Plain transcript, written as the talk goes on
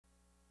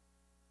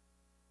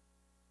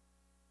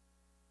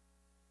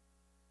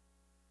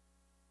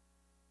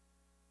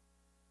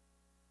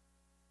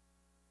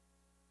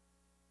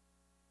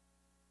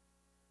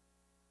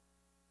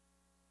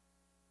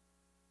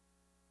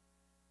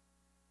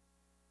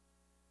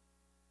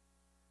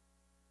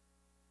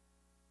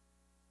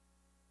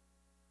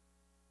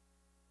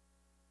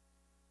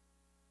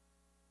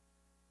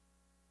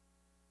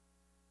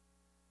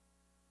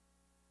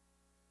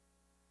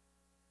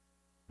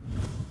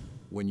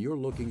When you're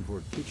looking for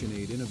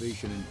KitchenAid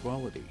innovation and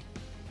quality,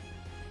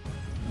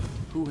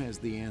 who has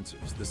the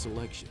answers, the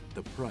selection,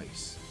 the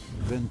price?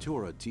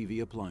 Ventura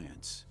TV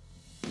Appliance.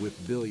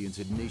 With billions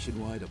in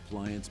nationwide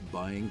appliance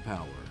buying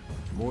power,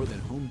 more than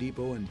Home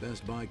Depot and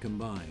Best Buy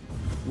combined,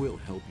 will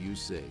help you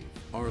save.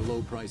 Our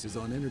low prices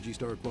on Energy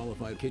Star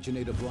qualified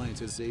KitchenAid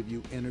appliances save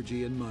you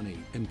energy and money,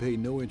 and pay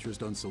no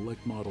interest on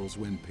select models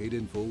when paid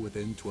in full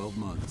within 12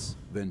 months.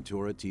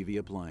 Ventura TV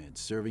Appliance,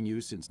 serving you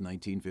since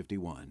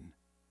 1951.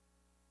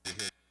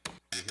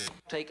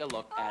 Take a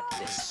look at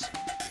this.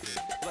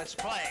 Let's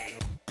play.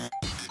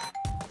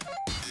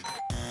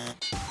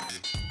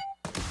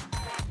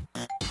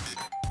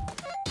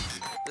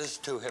 This is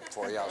too hip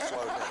for you. I'll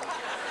slow down.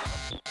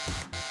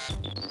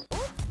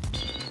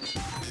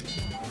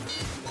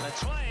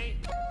 Let's play.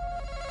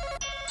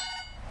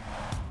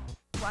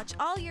 Watch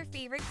all your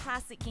favorite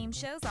classic game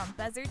shows on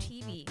Buzzer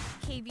TV,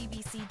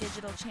 KVBC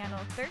Digital Channel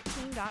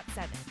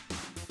 13.7.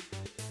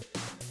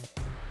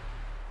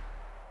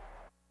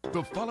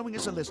 The following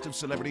is a list of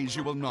celebrities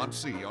you will not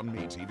see on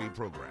MeTV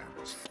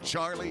programs.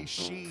 Charlie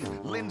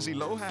Sheen, Lindsay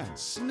Lohan,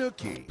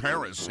 Snooki,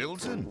 Paris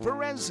Hilton,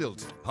 Perez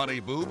Hilton,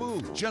 Honey Boo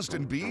Boo,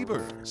 Justin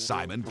Bieber,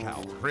 Simon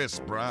Cowell, Chris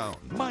Brown,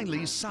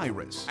 Miley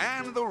Cyrus,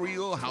 and the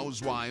Real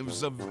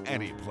Housewives of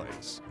any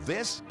place.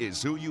 This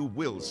is who you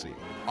will see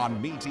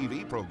on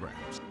MeTV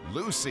programs.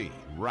 Lucy,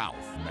 Ralph,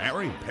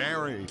 Mary,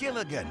 Perry,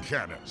 Gilligan,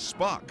 Kenneth,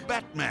 Spock,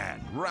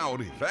 Batman,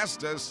 Rowdy,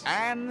 Festus,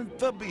 and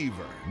the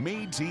Beaver.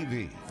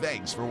 MeTV.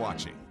 Thanks for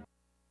watching.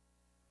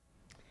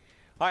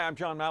 Hi, I'm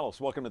John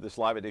Mallis. Welcome to this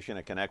live edition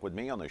of Connect with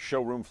Me on the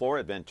showroom floor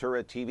at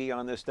Ventura TV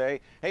on this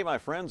day. Hey, my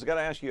friends, I got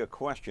to ask you a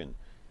question.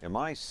 Am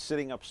I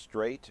sitting up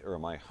straight or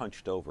am I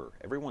hunched over?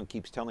 Everyone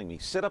keeps telling me,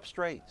 sit up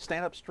straight,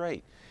 stand up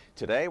straight.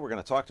 Today, we're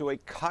going to talk to a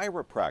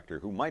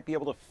chiropractor who might be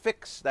able to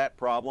fix that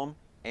problem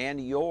and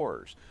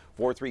yours.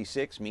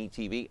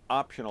 436-MeTV,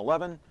 option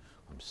 11.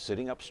 I'm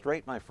sitting up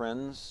straight, my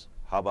friends.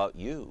 How about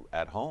you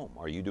at home?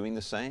 Are you doing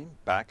the same?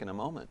 Back in a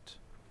moment.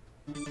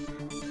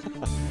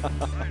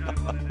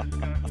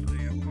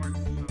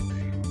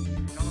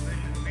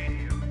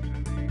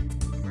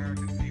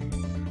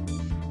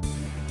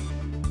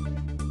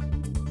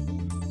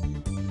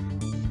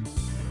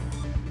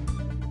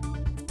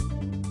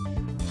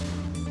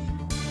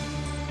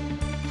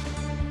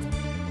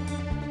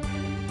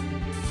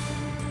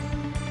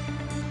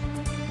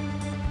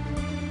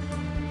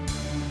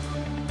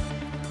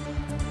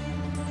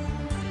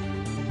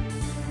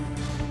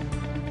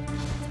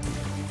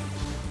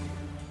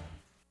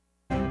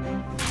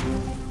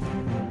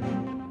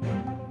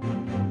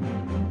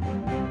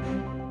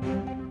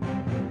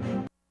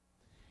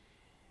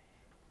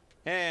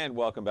 And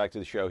welcome back to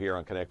the show here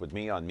on Connect with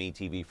Me on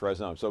MeTV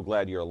Fresno. I'm so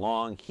glad you're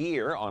along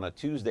here on a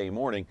Tuesday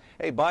morning.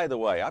 Hey, by the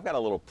way, I've got a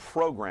little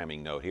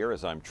programming note here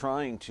as I'm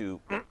trying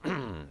to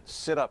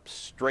sit up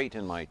straight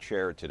in my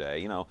chair today.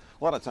 You know,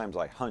 a lot of times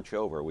I hunch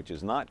over, which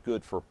is not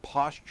good for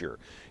posture.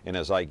 And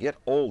as I get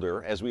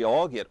older, as we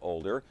all get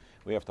older,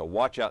 we have to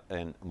watch out.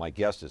 And my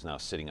guest is now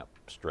sitting up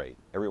straight.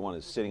 Everyone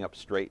is sitting up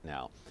straight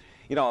now.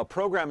 You know, a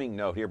programming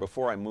note here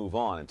before I move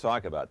on and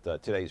talk about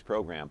today's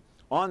program.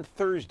 On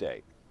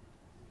Thursday,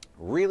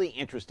 really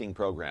interesting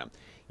program.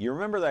 You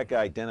remember that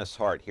guy Dennis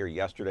Hart here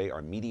yesterday,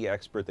 our media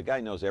expert? The guy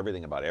knows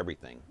everything about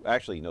everything.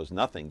 Actually, he knows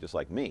nothing, just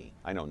like me.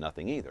 I know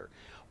nothing either.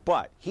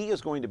 But he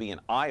is going to be in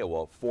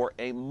Iowa for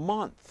a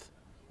month.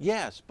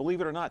 Yes,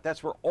 believe it or not,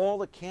 that's where all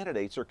the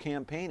candidates are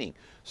campaigning.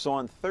 So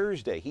on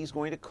Thursday, he's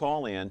going to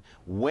call in.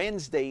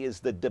 Wednesday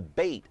is the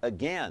debate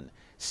again.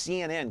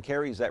 CNN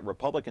carries that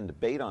Republican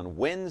debate on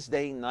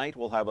Wednesday night.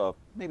 We'll have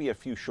maybe a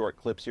few short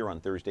clips here on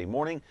Thursday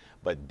morning.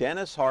 But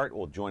Dennis Hart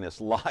will join us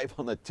live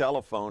on the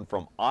telephone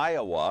from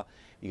Iowa,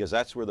 because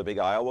that's where the big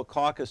Iowa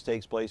caucus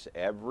takes place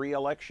every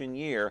election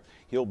year.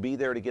 He'll be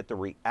there to get the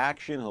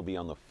reaction. He'll be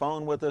on the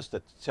phone with us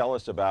to tell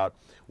us about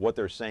what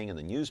they're saying in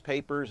the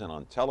newspapers and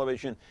on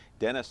television.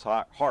 Dennis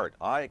Hart,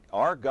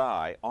 our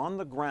guy on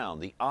the ground,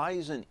 the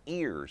eyes and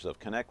ears of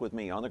Connect with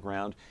Me on the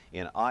ground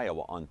in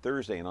Iowa on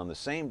Thursday. And on the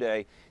same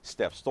day,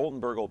 Steph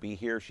Stoltenberg will be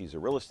here. She's a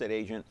real estate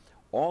agent,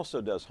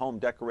 also does home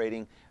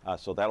decorating,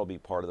 so that'll be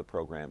part of the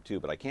program too.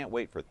 But I can't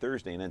wait for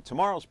Thursday. And then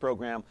tomorrow's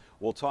program,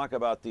 we'll talk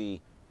about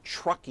the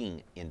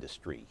trucking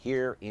industry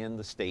here in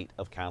the state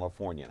of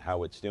California and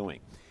how it's doing.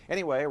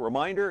 Anyway, a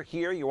reminder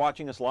here, you're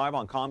watching us live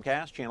on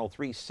Comcast, channel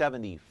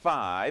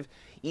 375,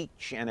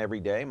 each and every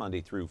day,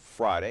 Monday through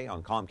Friday,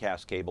 on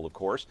Comcast Cable, of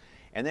course.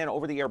 And then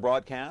over-the-air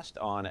broadcast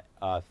on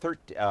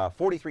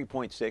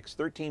 43.6,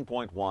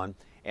 13.1,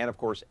 and of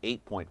course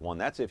 8.1.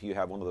 That's if you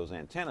have one of those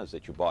antennas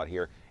that you bought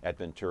here at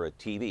Ventura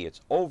TV.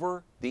 It's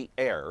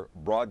over-the-air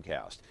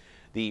broadcast.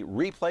 The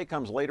replay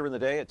comes later in the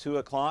day at 2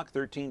 o'clock,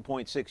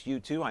 13.6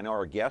 U2. I know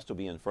our guest will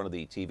be in front of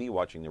the TV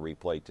watching the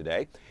replay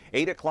today.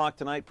 8 o'clock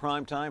tonight,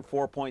 prime time,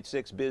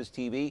 4.6 Biz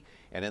TV.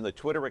 And in the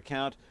Twitter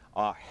account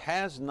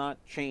has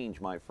not changed,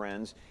 my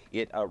friends.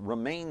 It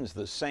remains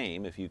the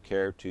same if you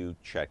care to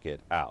check it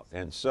out.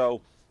 And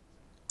so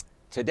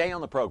today on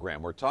the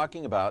program, we're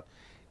talking about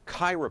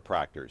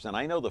chiropractors. And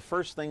I know the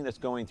first thing that's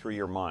going through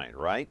your mind,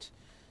 right?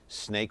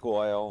 Snake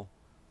oil,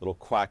 little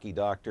quacky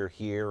doctor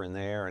here and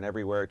there and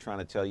everywhere trying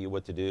to tell you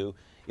what to do?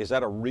 Is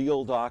that a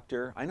real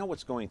doctor? I know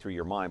what's going through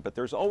your mind, but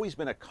there's always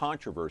been a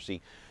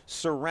controversy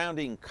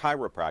surrounding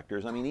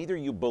chiropractors. I mean, either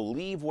you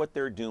believe what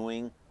they're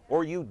doing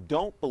or you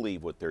don't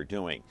believe what they're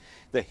doing.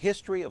 The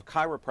history of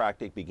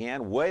chiropractic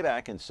began way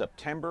back in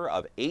September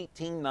of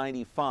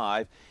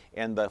 1895,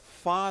 and the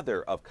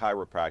father of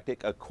chiropractic,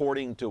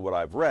 according to what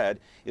I've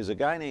read, is a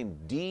guy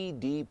named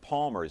D.D.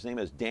 Palmer. His name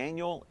is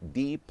Daniel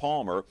D.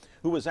 Palmer,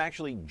 who was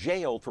actually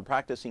jailed for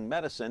practicing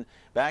medicine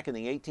back in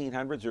the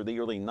 1800s or the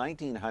early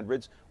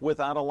 1900s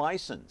without a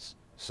license.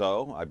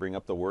 So I bring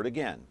up the word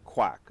again,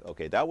 quack.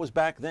 Okay, that was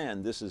back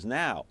then, this is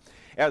now.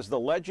 As the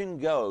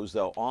legend goes,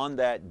 though, on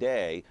that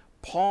day,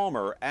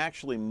 Palmer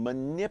actually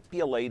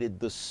manipulated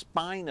the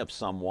spine of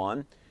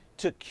someone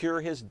to cure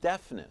his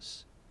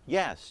deafness.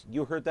 Yes,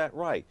 you heard that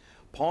right.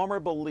 Palmer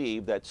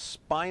believed that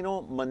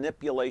spinal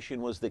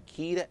manipulation was the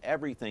key to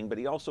everything, but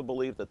he also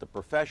believed that the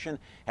profession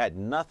had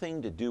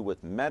nothing to do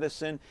with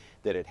medicine,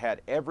 that it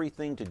had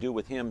everything to do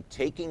with him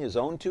taking his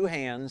own two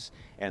hands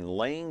and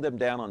laying them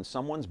down on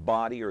someone's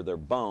body or their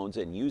bones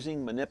and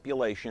using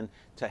manipulation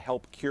to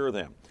help cure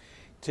them.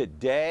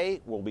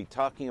 Today, we'll be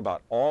talking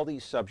about all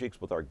these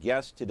subjects with our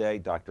guest today,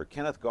 Dr.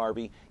 Kenneth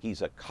Garvey.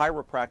 He's a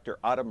chiropractor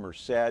out of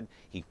Merced.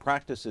 He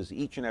practices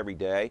each and every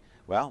day,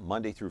 well,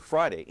 Monday through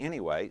Friday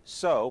anyway.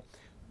 So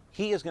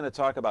he is going to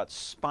talk about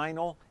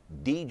spinal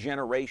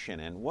degeneration.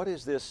 And what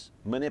is this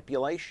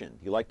manipulation?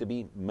 Do you like to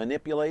be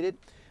manipulated?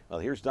 Well,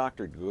 here's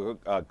Dr.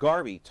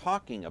 Garvey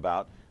talking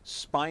about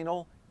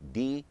spinal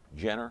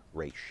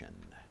degeneration.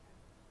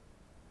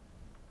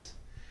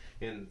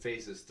 In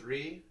phases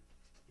 3,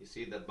 you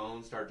see the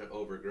bones start to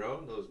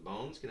overgrow. Those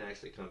bones can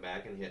actually come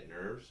back and hit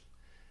nerves,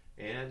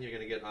 and you're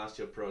going to get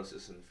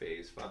osteoporosis in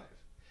phase 5.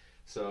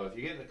 So if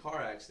you get in a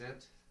car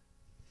accident,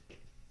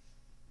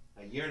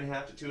 a year and a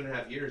half to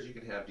 2.5 years, you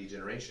can have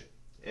degeneration.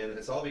 And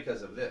it's all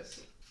because of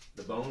this.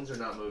 The bones are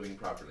not moving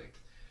properly.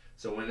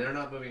 So when they're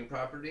not moving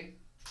properly,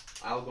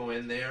 I'll go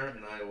in there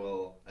and I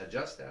will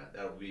adjust that.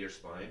 That'll be your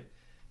spine.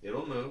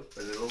 It'll move,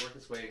 but it'll work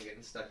its way and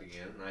get stuck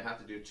again. And I have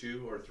to do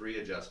 2 or 3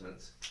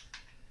 adjustments,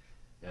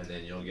 and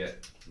then you'll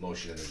get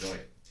motion in the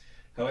joint.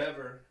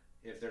 However,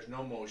 if there's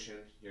no motion,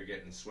 you're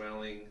getting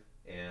swelling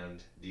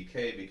and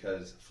decay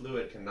because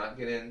fluid cannot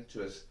get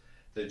into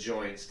the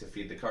joints to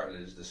feed the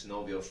cartilage. The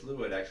synovial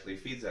fluid actually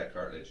feeds that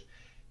cartilage.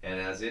 And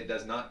as it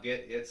does not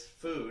get its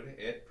food,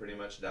 it pretty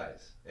much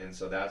dies. And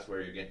so that's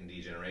where you're getting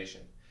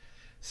degeneration.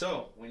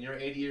 So when you're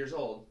 80 years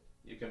old,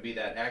 you can be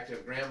that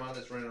active grandma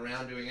that's running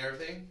around doing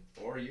everything,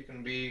 or you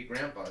can be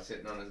grandpa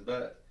sitting on his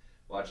butt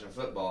watching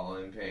football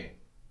in pain.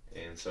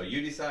 And so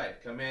you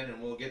decide, come in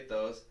and we'll get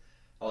those.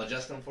 I'll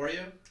adjust them for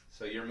you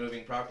so you're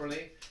moving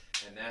properly,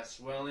 and that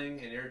swelling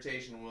and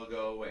irritation will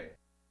go away.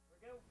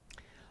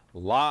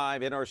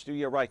 Live in our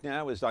studio right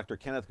now is Dr.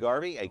 Kenneth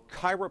Garvey, a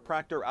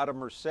chiropractor out of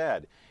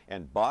Merced.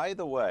 And by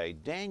the way,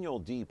 Daniel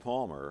D.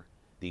 Palmer,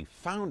 the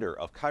founder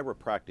of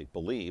chiropractic,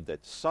 believed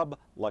that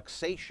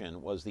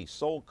subluxation was the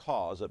sole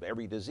cause of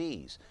every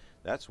disease.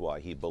 That's why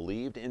he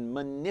believed in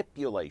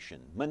manipulation,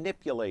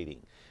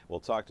 manipulating. We'll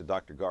talk to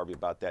Dr. Garvey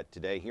about that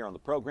today here on the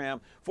program.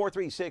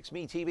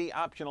 436-MeTV,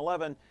 option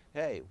 11.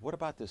 Hey, what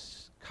about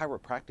this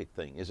chiropractic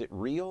thing? Is it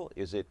real?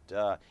 Is it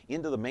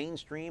into the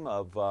mainstream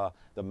of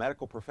the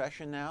medical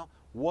profession now?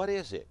 What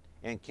is it?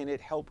 And can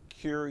it help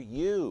cure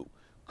you?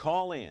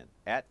 Call in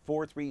at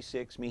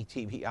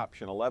 436-MeTV,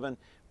 option 11.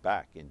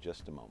 Back in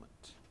just a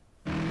moment.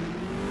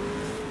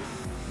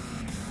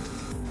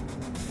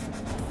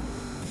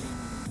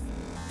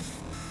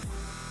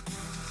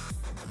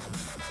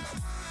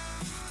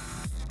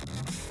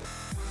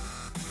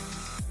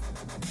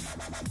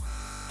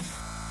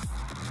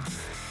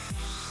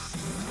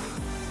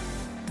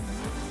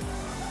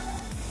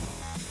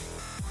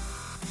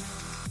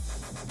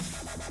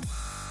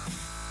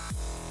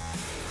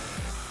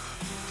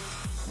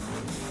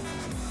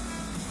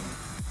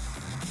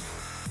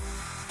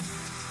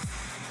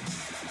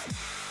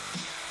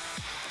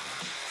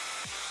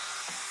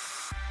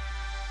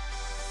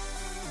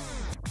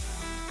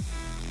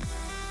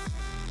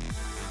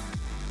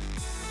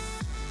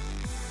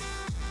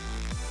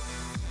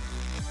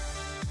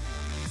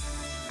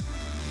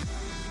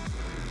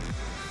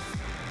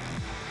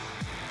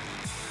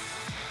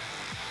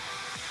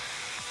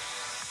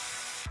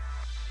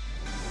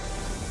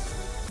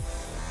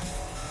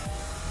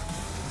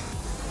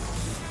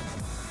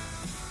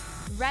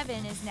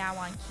 Revin is now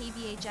on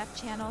KVHF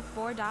channel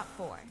 4.4.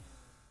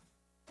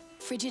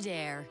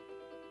 Frigidaire.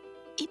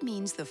 It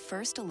means the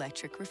first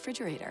electric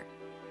refrigerator.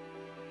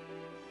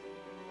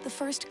 The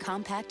first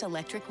compact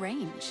electric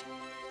range.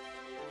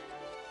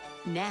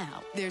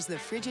 Now, there's the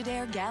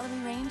Frigidaire Gallery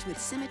Range with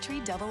Symmetry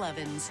double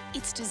ovens.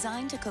 It's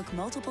designed to cook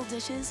multiple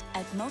dishes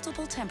at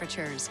multiple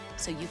temperatures,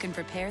 so you can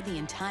prepare the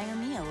entire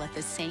meal at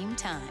the same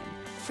time.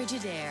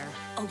 Frigidaire,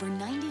 over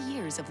 90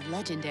 years of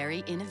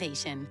legendary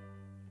innovation.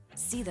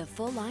 See the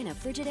full line of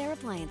Frigidaire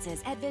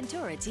appliances at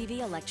Ventura TV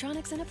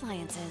Electronics and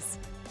Appliances.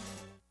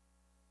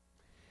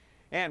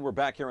 And we're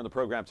back here on the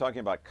program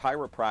talking about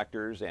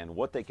chiropractors and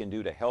what they can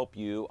do to help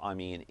you. I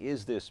mean,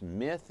 is this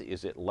myth?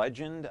 Is it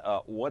legend?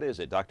 What is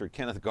it? Dr.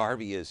 Kenneth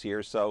Garvey is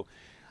here. So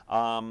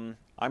I'm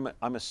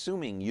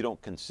assuming you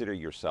don't consider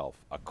yourself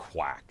a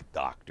quack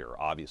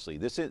doctor, obviously.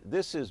 This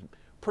is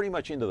pretty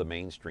much into the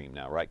mainstream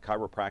now, right?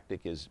 Chiropractic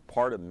is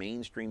part of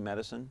mainstream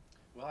medicine.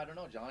 Well, I don't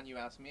know, John. You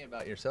asked me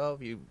about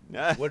yourself. You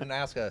wouldn't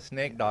ask a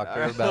snake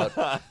doctor about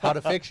how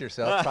to fix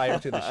yourself prior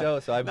to the show,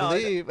 so I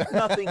believe...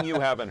 Nothing you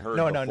haven't heard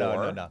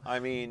before. No. I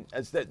mean,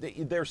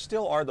 there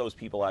still are those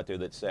people out there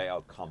that say,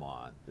 oh, come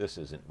on, this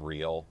isn't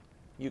real.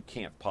 You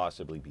can't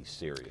possibly be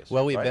serious.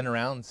 Well, we've been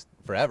around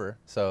forever,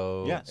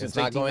 so since it's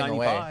not going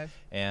away. 1895.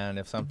 And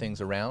if something's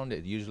around,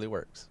 it usually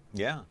works.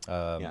 Yeah.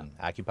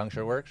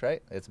 Acupuncture works,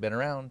 right? It's been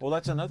around. Well,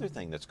 that's another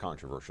thing that's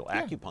controversial,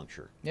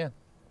 acupuncture. Yeah.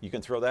 You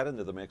can throw that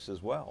into the mix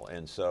as well.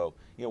 And so,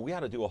 you know, we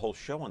ought to do a whole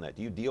show on that.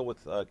 Do you deal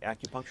with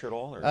acupuncture at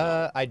all? Or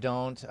no? I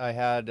don't. I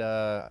had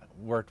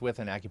worked with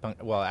an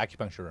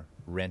acupuncture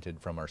rented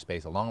from our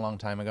space a long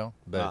time ago,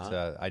 but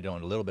I know a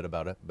little bit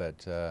about it.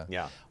 But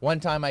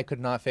one time I could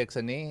not fix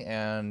a knee,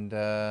 and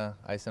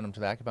I sent them to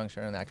the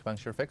acupuncture, and the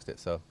acupuncture fixed it.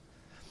 So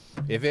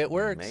if it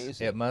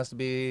works, it must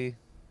be...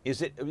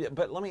 Is it?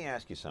 But let me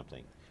ask you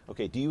something.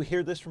 Okay, do you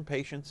hear this from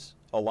patients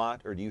a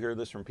lot, or do you hear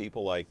this from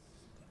people like,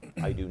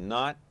 I do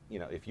not, you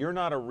know, if you're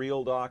not a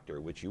real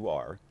doctor, which you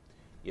are,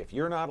 if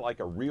you're not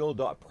like a real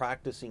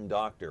practicing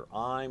doctor,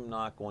 I'm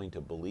not going to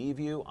believe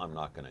you, I'm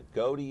not going to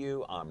go to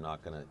you, I'm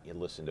not going to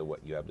listen to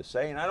what you have to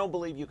say, and I don't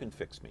believe you can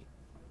fix me.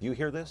 Do you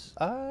hear this?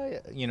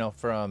 You know,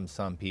 from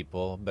some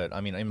people, but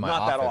I mean, in my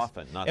not office, that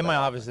often. Not in that my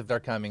often. office, if they're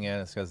coming in,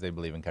 it's because they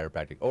believe in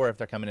chiropractic, or if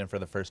they're coming in for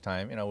the first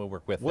time, you know, we'll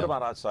work with them. What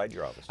about outside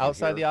your office?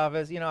 Outside the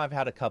office, you know, I've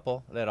had a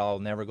couple that I'll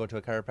never go to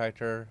a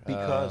chiropractor.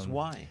 Because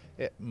why?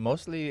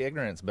 Mostly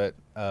ignorance, but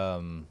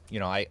you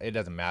know, it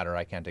doesn't matter.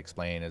 I can't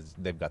explain.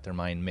 They've got their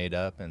mind made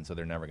up, and so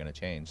they're never going to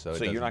change. So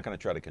you're not going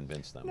to try to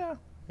convince them? No.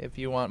 If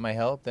you want my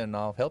help, then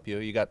I'll help you.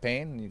 You got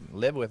pain, you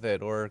live with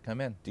it, or come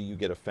in. Do you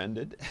get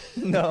offended?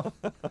 No.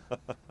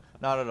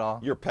 Not at all.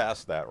 You're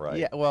past that, right?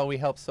 Yeah, well, we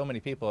help so many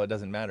people, it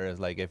doesn't matter. It's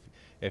like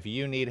if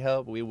you need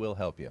help, we will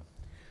help you.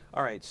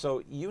 All right,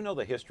 so you know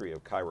the history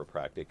of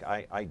chiropractic.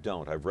 I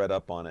don't. I've read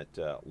up on it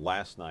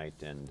last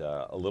night and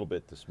a little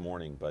bit this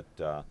morning,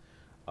 but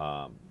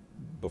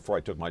before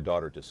I took my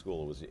daughter to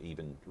school, I was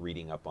even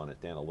reading up on it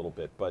then a little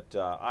bit. But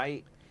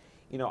I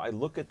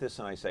look at this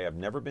and I say, I've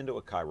never been to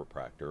a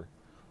chiropractor.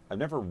 I've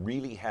never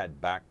really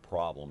had back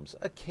problems.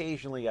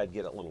 Occasionally I'd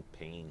get a little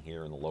pain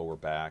here in the lower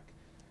back,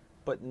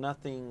 but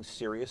nothing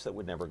serious that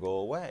would never go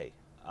away.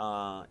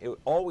 It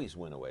always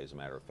went away, as a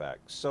matter of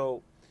fact.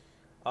 So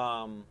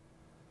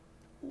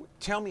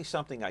tell me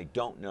something I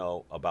don't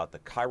know about the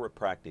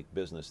chiropractic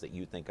business that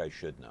you think I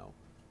should know.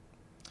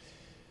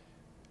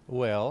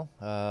 Well,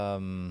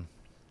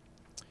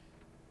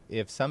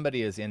 if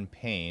somebody is in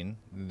pain,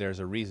 there's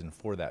a reason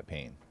for that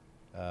pain.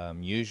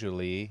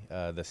 Usually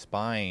the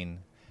spine,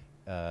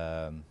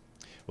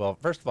 well,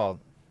 first of all,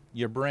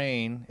 your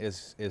brain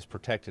is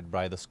protected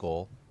by the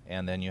skull,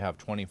 and then you have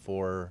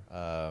 24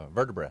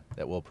 vertebrae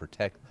that will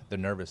protect the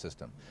nervous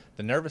system.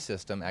 The nervous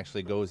system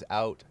actually goes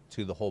out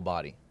to the whole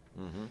body,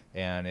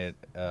 and it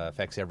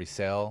affects every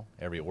cell,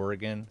 every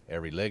organ,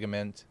 every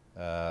ligament.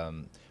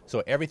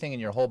 So everything in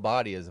your whole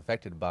body is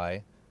affected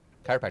by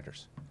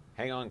chiropractors.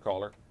 Hang on,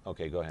 caller.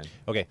 Okay, go ahead.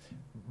 Okay,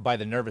 by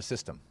the nervous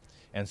system.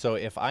 And so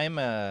if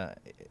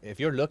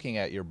you're looking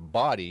at your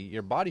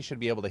body should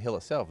be able to heal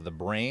itself. The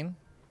brain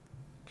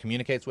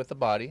communicates with the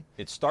body.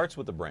 It starts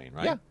with the brain,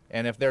 right? Yeah.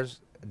 And if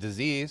there's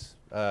disease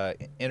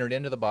entered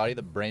into the body,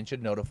 the brain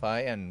should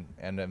notify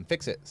and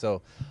fix it.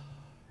 So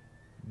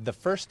the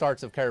first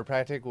starts of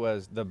chiropractic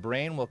was the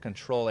brain will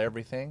control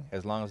everything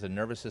as long as the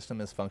nervous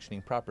system is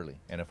functioning properly.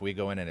 And if we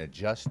go in and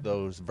adjust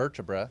those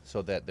vertebrae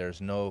so that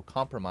there's no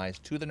compromise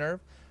to the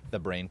nerve, the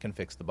brain can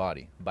fix the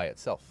body by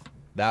itself.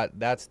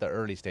 That's the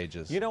early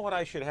stages. You know what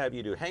I should have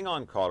you do? Hang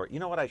on, caller. You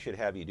know what I should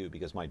have you do?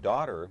 Because my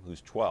daughter,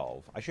 who's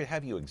 12, I should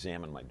have you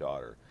examine my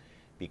daughter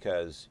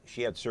because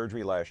she had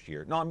surgery last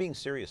year. No, I'm being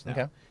serious now.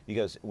 Okay.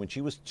 Because when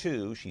she was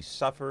 2, she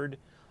suffered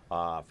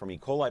from E.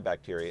 coli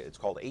bacteria. It's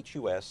called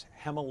HUS,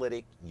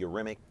 hemolytic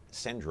uremic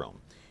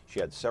syndrome. She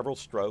had several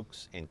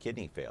strokes and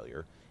kidney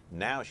failure.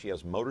 Now she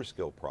has motor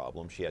skill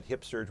problems. She had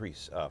hip surgery,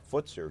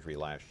 foot surgery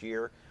last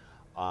year,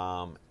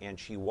 and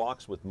she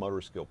walks with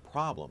motor skill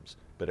problems.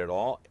 But it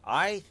all,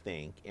 I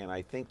think, and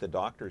I think the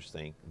doctors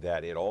think,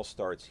 that it all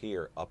starts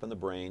here, up in the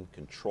brain,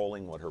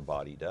 controlling what her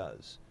body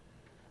does.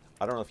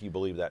 I don't know if you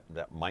believe that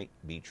might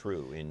be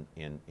true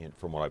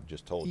from what I've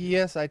just told you.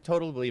 Yes, I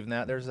totally believe in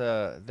that. There's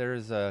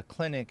a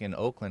clinic in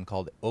Oakland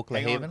called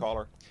Oklahaven. Hang on,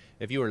 caller.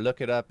 If you were to look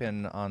it up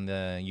on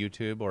the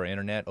YouTube or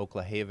internet,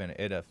 Oklahaven,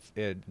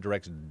 it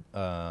directs.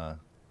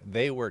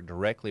 They work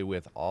directly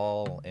with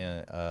all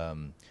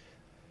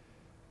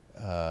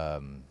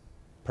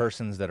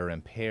persons that are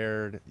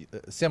impaired,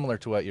 similar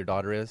to what your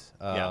daughter is.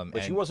 Yeah,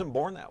 but she wasn't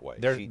born that way.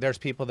 There's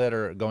people that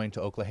are going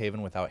to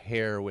Oklahaven without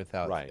hair,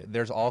 without. Right.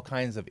 There's all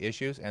kinds of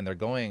issues, and they're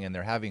going and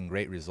they're having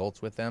great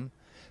results with them.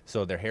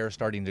 So their hair is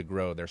starting to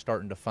grow. They're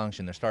starting to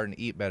function. They're starting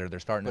to eat better. They're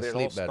starting But to it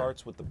sleep all better.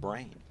 starts with the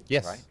brain.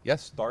 Yes, right?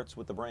 yes. Starts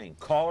with the brain.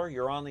 Caller,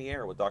 you're on the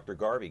air with Dr.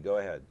 Garvey. Go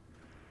ahead.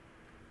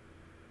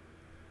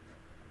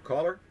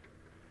 Caller?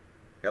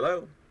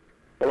 Hello?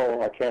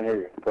 Hello, I can't hear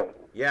you. Go ahead.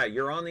 Yeah,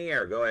 you're on the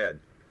air. Go ahead.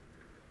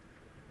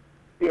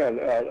 Yeah,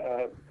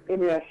 let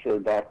me ask you,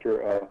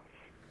 doctor.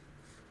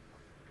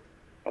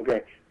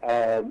 Okay,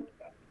 a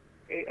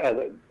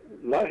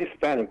lot of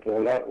Hispanics,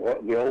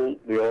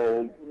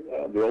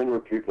 the older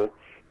people,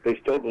 they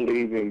still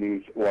believe in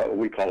these what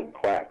we call them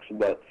quacks,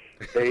 but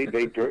they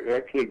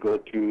directly go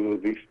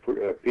to these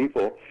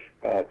people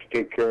to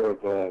take care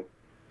of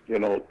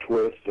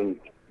twists and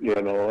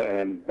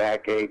and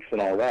backaches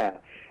and all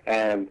that,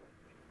 and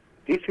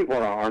these people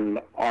aren't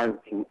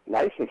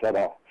licensed at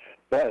all,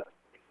 but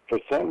for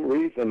some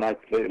reason,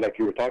 like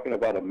you were talking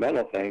about a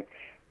mental thing,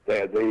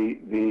 that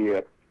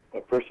the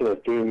person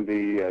that's doing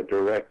the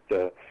direct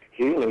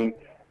healing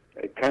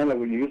kind of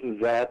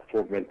uses that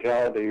for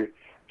mentality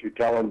to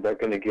tell them they're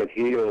going to get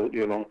healed,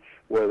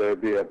 whether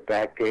it be a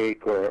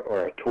backache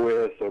or a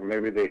twist, or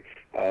maybe they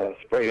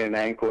sprain an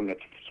ankle and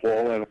it's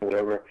swollen or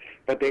whatever.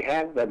 But they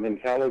have that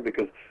mentality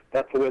because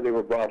that's the way they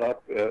were brought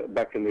up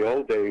back in the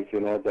old days,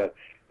 that,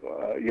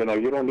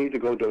 you don't need to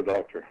go to a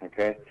doctor,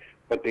 okay?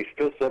 But they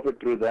still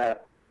suffered through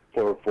that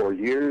for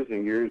years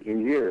and years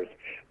and years.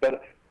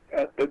 But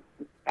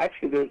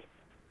actually,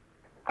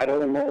 I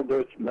don't know if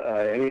there's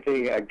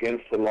anything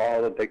against the law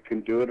that they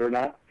can do it or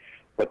not,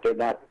 but they're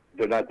not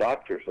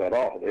doctors at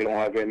all. They don't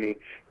have any,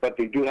 but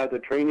they do have the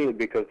training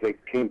because they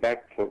came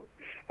back for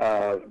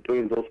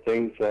doing those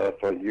things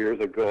for years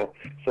ago.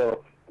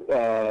 So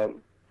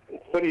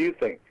what do you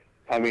think?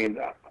 I mean,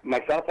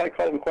 myself, I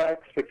call them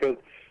quacks because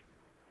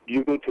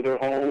you go to their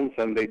homes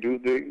and they do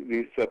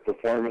these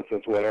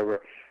performances,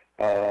 whatever,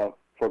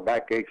 for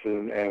backaches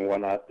and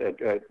whatnot.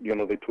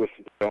 They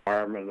twisted their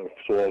arm and they're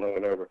swollen or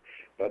whatever.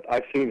 But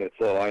I've seen it,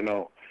 so I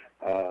know.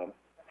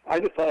 I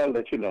just thought I'd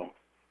let you know.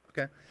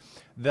 Okay.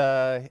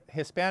 The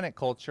Hispanic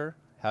culture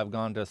have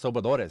gone to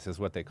sobadores, is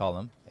what they call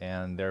them,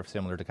 and they're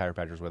similar to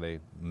chiropractors where they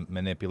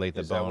manipulate the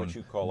Is bone, that what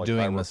you call a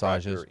doing chiropractor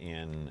massages.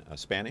 in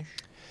Spanish?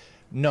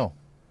 No.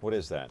 What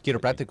is that?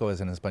 Quiropráctico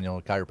is in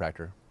Espanol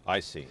chiropractor.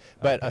 I see.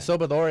 But a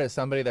sobador is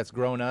somebody that's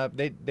grown up.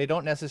 They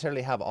don't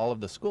necessarily have all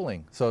of the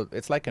schooling. So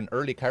it's like an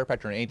early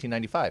chiropractor in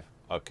 1895,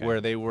 where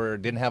they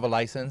didn't have a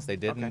license, they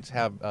didn't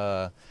have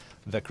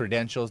the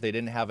credentials, they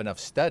didn't have enough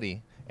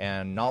study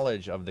and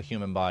knowledge of the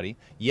human body,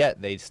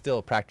 yet they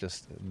still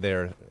practice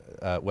their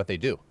what they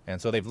do.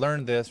 And so they've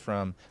learned this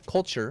from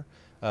culture.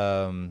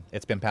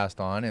 It's been passed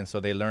on, and so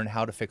they learn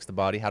how to fix the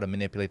body, how to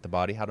manipulate the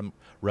body, how to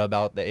rub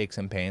out the aches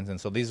and pains. And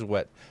so these are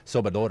what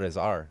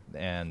sobadores are,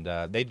 and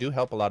they do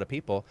help a lot of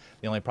people.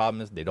 The only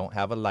problem is they don't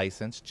have a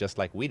license, just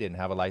like we didn't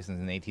have a license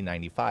in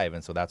 1895,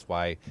 and so that's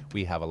why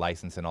we have a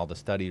license and all the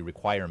study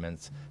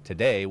requirements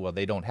today. Well,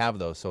 they don't have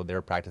those, so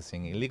they're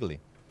practicing illegally.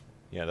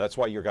 Yeah, that's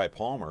why your guy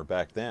Palmer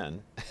back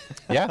then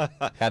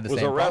had the was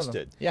same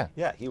arrested. Problem.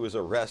 Yeah, he was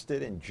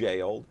arrested and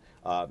jailed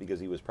because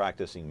he was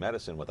practicing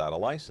medicine without a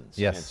license.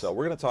 Yes. And so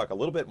we're going to talk a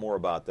little bit more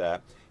about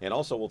that. And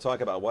also we'll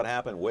talk about what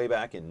happened way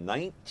back in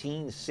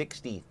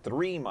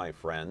 1963, my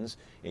friends.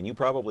 And you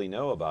probably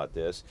know about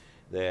this,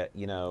 that,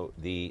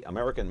 the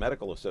American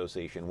Medical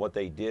Association, what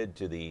they did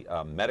to the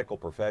medical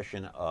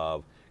profession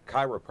of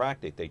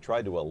chiropractic, they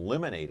tried to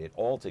eliminate it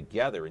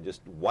altogether and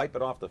just wipe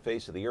it off the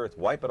face of the earth,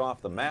 wipe it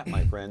off the map,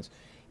 my friends.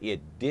 It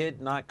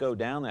did not go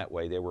down that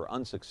way. They were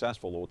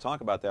unsuccessful. We'll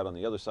talk about that on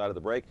the other side of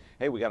the break.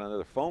 Hey, we got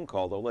another phone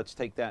call, though. Let's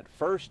take that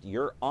first.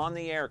 You're on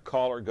the air,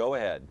 caller. Go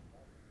ahead.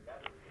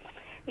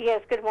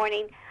 Yes, good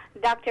morning.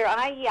 Doctor,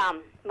 I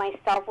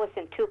myself was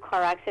in 2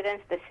 car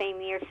accidents the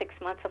same year, 6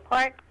 months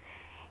apart,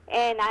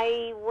 and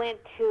I went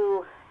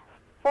to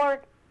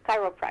 4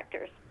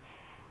 chiropractors.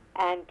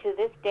 And to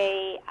this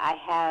day, I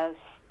have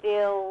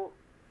still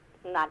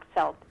not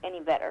felt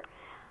any better.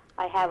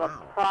 I have a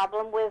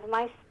problem with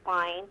my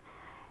spine.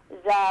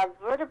 The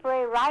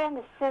vertebrae right in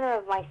the center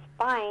of my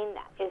spine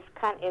is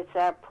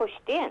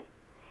pushed in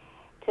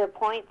to a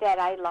point that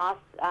I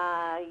lost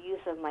use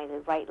of my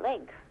right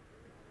leg.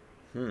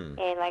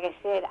 And like I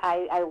said,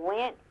 I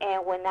went,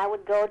 and when I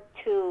would go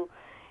to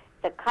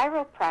the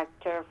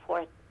chiropractor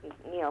for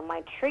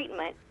my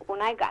treatment,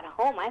 when I got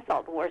home, I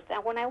felt worse than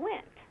when I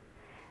went.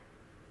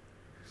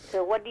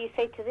 So what do you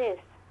say to this?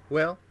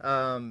 Well,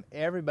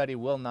 everybody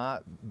will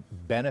not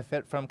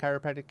benefit from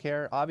chiropractic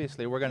care.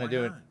 Obviously, we're going to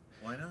do it.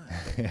 Why not?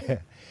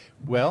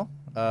 Well,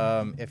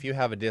 if you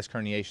have a disc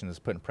herniation that's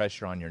putting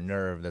pressure on your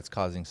nerve that's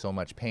causing so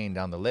much pain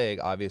down the leg,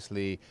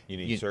 obviously you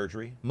need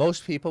surgery.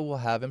 Most people will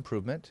have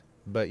improvement,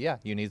 but yeah,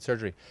 you need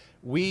surgery.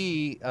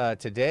 We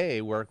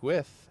today work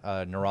with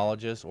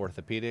neurologists,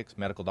 orthopedics,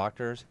 medical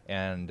doctors,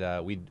 and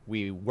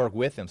we work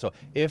with them. So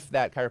if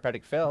that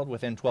chiropractic failed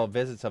within 12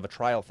 visits of a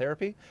trial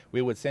therapy,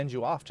 we would send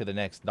you off to the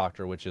next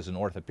doctor, which is an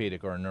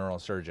orthopedic or a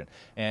neurosurgeon.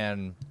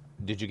 And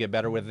did you get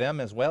better with them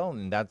as well?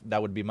 And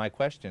that would be my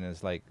question,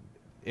 is like,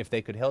 if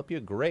they could help you,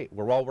 great.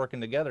 We're all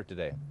working together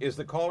today. Is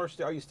the caller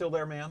are you still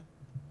there, ma'am?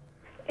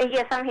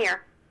 Yes, I'm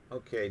here.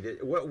 Okay.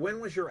 When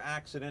was your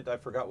accident? I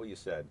forgot what you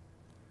said.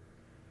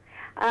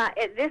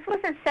 This was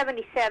in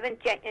 '77.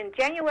 In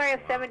January of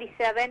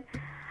 '77,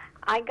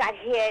 I got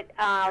hit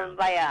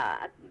by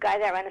a guy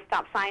that ran a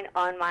stop sign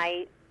on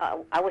my.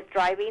 I was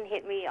driving,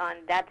 hit me on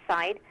that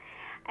side,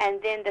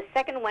 and then the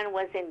second one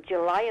was in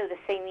July of the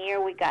same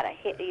year. We got a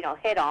hit,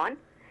 head on.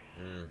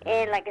 Mm-hmm.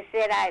 And like I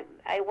said,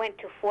 I went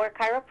to 4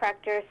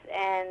 chiropractors,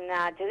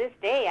 and to this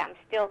day, I'm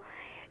still,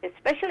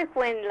 especially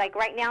when, like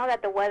right now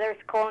that the weather is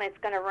cold and it's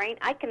going to rain,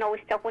 I can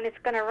always tell when it's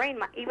going to rain.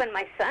 Even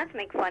my sons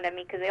make fun of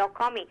me because they all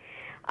call me,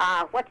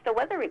 what's the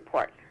weather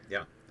report?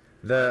 Yeah.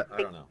 I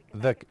don't know.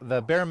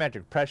 The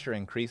barometric pressure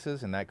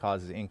increases, and that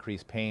causes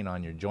increased pain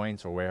on your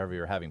joints or wherever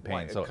you're having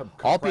pain. Why, so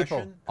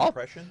compression?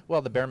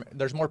 Well,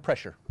 there's more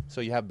pressure,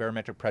 so you have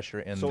barometric pressure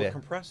in So it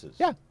compresses.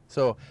 Yeah.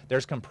 So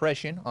there's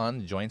compression on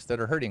the joints that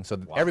are hurting. So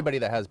everybody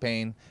that has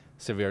pain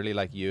severely,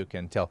 like you,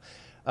 can tell.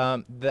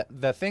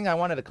 The thing I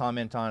wanted to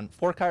comment on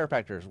for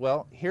chiropractors.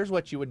 Well, here's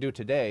what you would do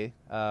today.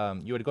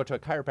 You would go to a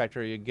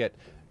chiropractor. You'd get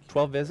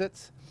 12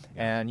 visits,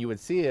 and you would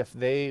see if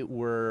they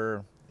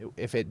were.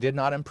 If it did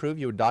not improve,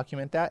 you would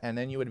document that, and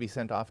then you would be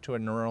sent off to a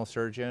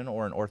neurosurgeon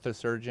or an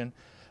orthosurgeon,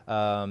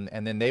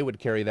 and then they would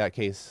carry that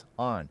case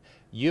on.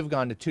 You've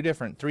gone to 2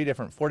 different, 3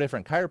 different, 4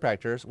 different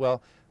chiropractors.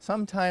 Well,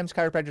 sometimes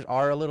chiropractors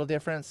are a little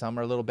different. Some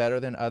are a little better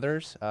than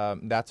others.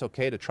 That's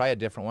okay to try a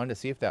different one to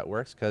see if that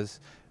works, because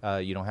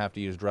you don't have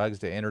to use drugs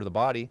to enter the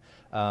body.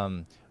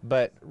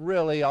 But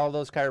really, all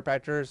those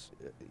chiropractors,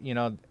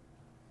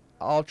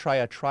 I'll try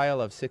a trial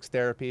of 6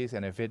 therapies,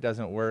 and if it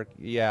doesn't work,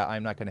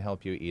 I'm not going to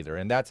help you either.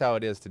 And that's how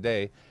it is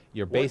today.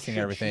 You're basing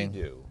everything. What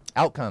should she do?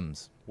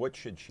 Outcomes. What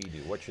should she do?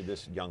 What should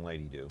this young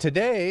lady do?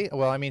 Today,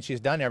 well, I mean,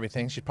 she's done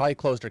everything. She probably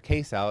closed her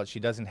case out.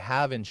 She doesn't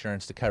have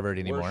insurance to cover it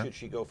anymore. Where should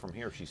she go from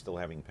here if she's still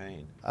having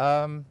pain?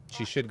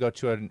 She should go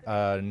to a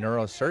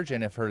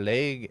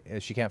neurosurgeon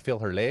if she can't feel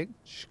her leg.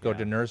 She should go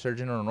to a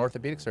neurosurgeon or an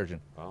orthopedic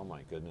surgeon. Oh,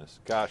 my goodness.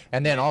 Gosh.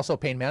 And then also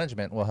pain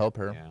management will help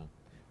her. Yeah.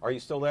 Are you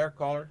still there,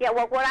 caller? Yeah,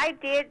 well, what I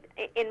did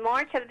in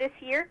March of this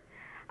year,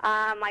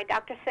 my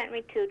doctor sent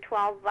me to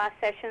 12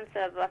 sessions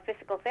of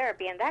physical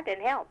therapy, and that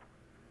didn't help.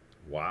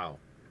 Wow.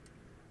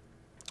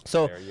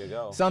 So there you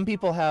go. Some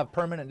people have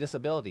permanent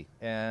disability,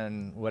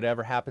 and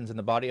whatever happens in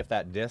the body, if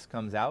that disc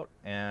comes out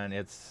and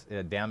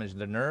it damaged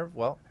the nerve,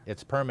 well,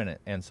 it's permanent.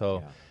 And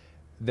so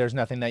there's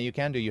nothing that you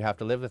can do. You have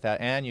to live with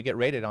that, and you get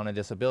rated on a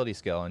disability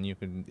scale, and you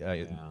can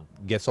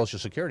get Social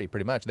Security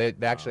pretty much. They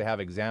actually have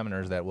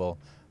examiners that will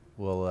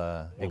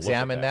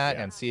examine that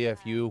and see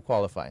if you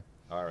qualify.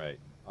 All right.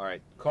 All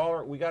right.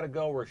 Caller, we got to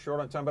go. We're short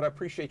on time, but I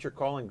appreciate your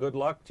call and good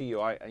luck to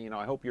you. I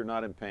hope you're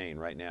not in pain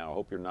right now. I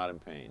hope you're not in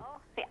pain. Oh,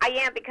 I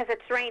am, because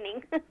it's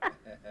raining.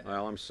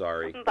 Well, I'm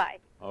sorry. Bye.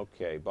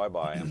 Okay,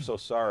 bye-bye. I'm so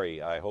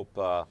sorry. I hope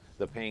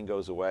the pain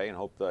goes away and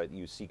hope that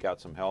you seek out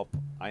some help.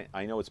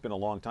 I know it's been a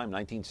long time,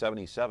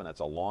 1977. That's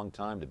a long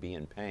time to be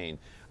in pain.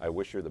 I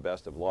wish her the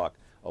best of luck.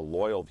 A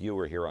loyal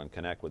viewer here on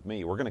Connect with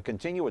Me. We're going to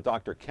continue with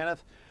Dr.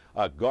 Kenneth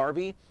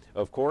Garvey,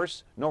 of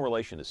course, no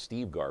relation to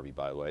Steve Garvey,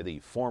 by the way, the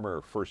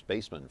former first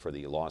baseman for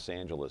the Los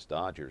Angeles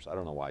Dodgers. I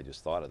don't know why I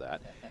just thought of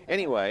that.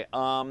 Anyway,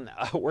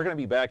 we're going to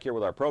be back here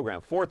with our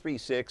program,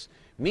 436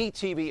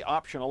 MeTV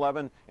option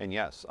 11. And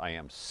yes, I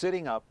am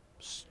sitting up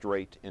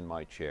straight in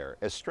my chair,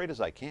 as straight as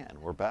I can.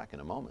 We're back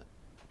in a moment.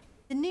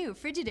 The new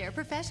Frigidaire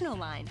Professional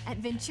line at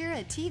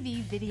Ventura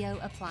TV Video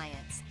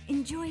Appliance.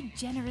 Enjoy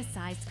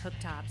generous-sized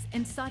cooktops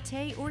and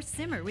sauté or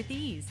simmer with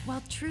ease,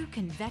 while true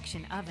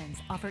convection ovens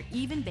offer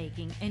even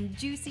baking and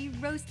juicy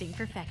roasting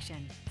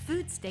perfection.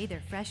 Foods stay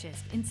their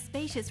freshest in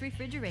spacious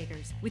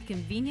refrigerators with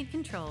convenient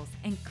controls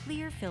and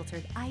clear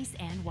filtered ice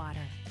and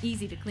water.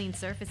 Easy to clean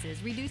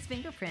surfaces reduce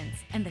fingerprints,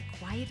 and the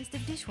quietest of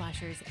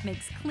dishwashers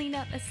makes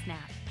cleanup a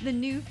snap. The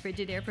new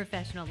Frigidaire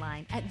Professional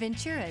line at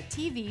Ventura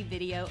TV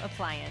Video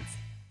Appliance.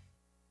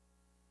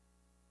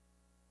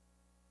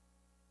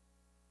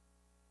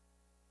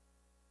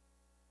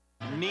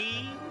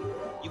 Me?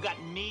 You got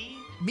me?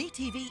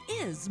 MeTV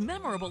is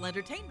memorable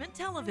entertainment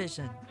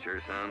television.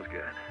 Sure sounds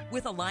good.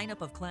 With a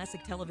lineup of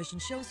classic television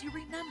shows you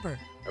remember.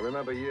 I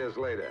remember years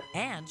later.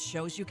 And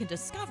shows you can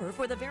discover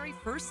for the very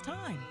first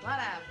time. What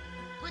a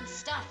good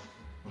stuff.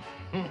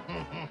 Here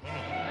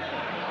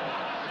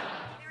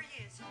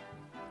he is.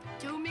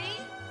 To me?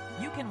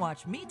 You can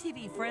watch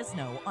MeTV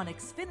Fresno on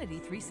Xfinity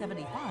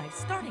 375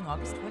 starting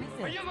August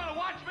 25th. Are you gonna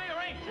watch me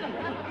or ain't you?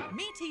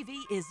 MeTV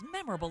is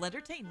memorable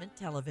entertainment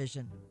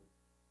television.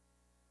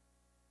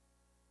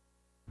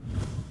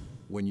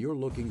 When you're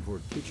looking for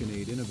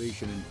KitchenAid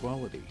innovation and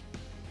quality,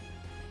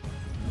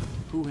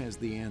 who has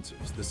the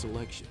answers, the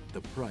selection,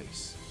 the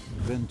price?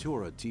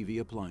 Ventura TV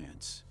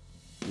Appliance.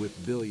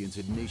 With billions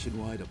in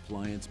nationwide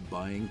appliance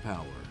buying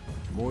power,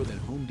 more than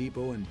Home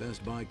Depot and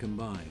Best Buy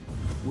combined,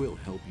 will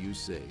help you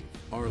save.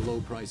 Our low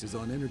prices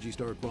on Energy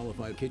Star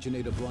qualified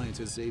KitchenAid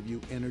appliances save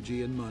you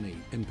energy and money,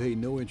 and pay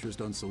no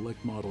interest on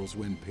select models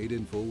when paid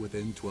in full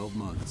within 12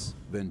 months.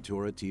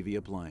 Ventura TV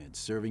Appliance,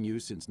 serving you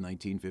since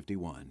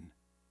 1951.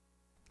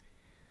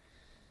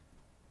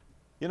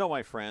 You know,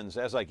 my friends,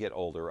 as I get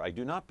older, I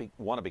do not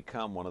want to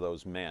become one of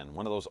those men,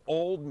 one of those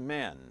old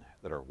men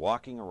that are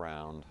walking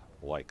around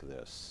like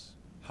this,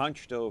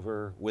 hunched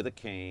over with a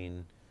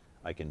cane.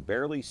 I can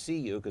barely see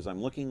you because I'm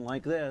looking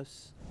like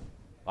this.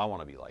 I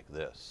want to be like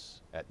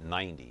this at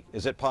 90.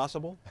 Is it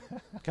possible?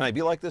 Can I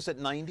be like this at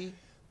 90?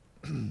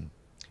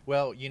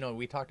 Well, you know,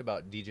 we talked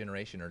about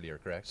degeneration earlier,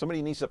 correct?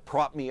 Somebody needs to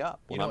prop me up.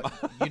 You know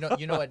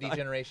what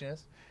degeneration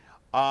is?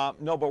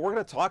 No, but we're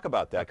going to talk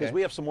about that because Okay.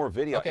 we have some more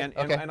video. Okay, And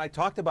okay. I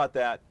talked about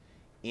that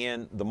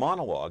in the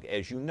monologue,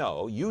 as you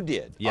know. You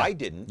did. Yeah. I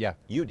didn't. Yeah.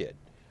 You did.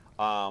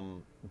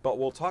 But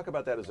we'll talk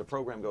about that as the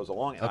program goes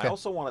along. And Okay. I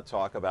also want to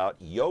talk about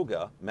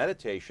yoga,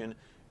 meditation,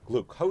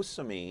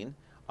 glucosamine.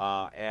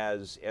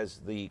 As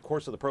the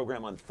course of the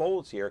program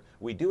unfolds here,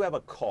 we do have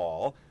a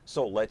call,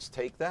 so let's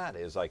take that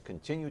as I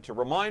continue to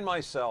remind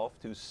myself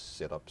to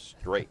sit up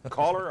straight.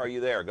 Caller, are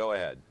you there? Go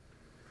ahead.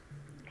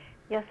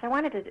 Yes, I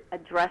wanted to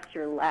address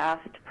your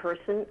last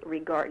person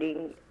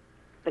regarding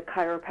the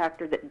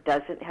chiropractor that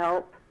doesn't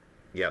help.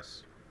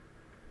 Yes.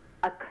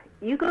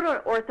 You go to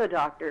an ortho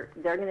doctor,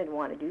 they're going to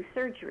want to do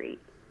surgery.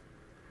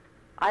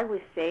 I was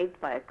saved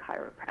by a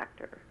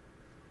chiropractor.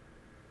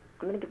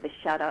 I'm going to give a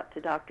shout out to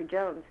Dr.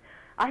 Jones.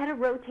 I had a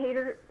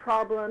rotator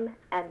problem,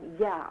 and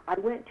yeah, I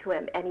went to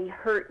him, and he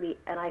hurt me,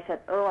 and I said,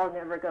 oh, I'll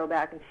never go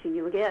back and see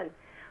you again.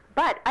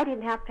 But I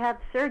didn't have to have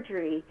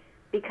surgery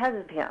because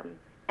of him,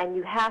 and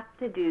you have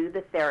to do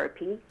the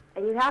therapy,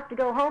 and you have to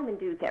go home and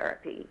do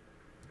therapy.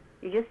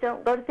 You just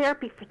don't go to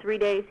therapy for 3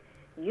 days.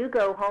 You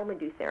go home and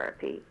do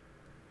therapy.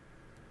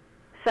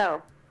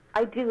 So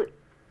I do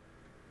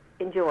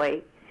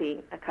enjoy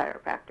seeing a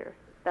chiropractor.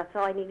 That's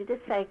all I needed to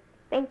say.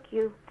 Thank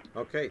you.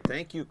 Okay,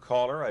 thank you,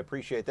 caller. I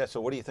appreciate that. So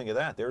what do you think of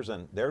that?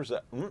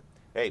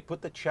 Hey, put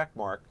the check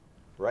mark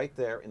right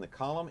there in the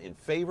column in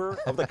favor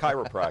of the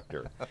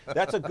chiropractor.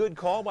 That's a good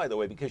call, by the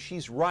way, because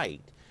she's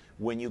right.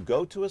 When you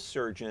go to a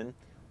surgeon,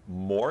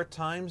 more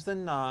times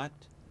than not,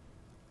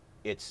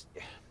 it's,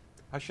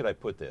 how should I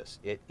put this?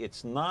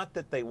 It's not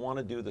that they want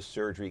to do the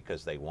surgery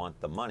because they want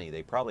the money.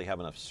 They probably have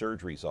enough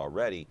surgeries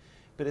already,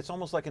 but it's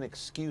almost like an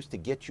excuse to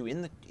get you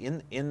in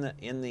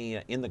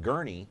the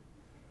gurney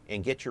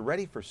and get you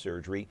ready for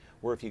surgery,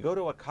 where if you go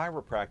to a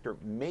chiropractor,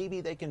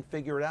 maybe they can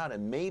figure it out,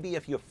 and maybe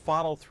if you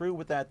follow through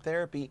with that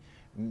therapy,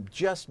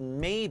 just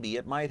maybe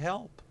it might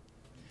help.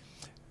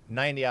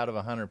 90 out of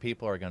 100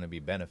 people are going to be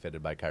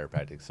benefited by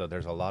chiropractic, so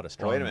there's a lot of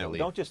strong Wait a minute, belief.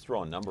 don't just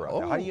throw a number out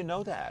there. How do you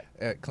know that?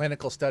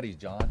 Clinical studies,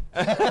 John.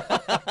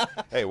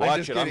 Hey,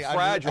 watch it. I'm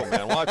fragile,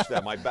 man. Watch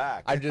that, my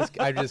back. I'm just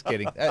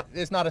kidding.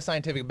 It's not a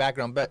scientific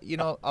background, but you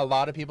know, a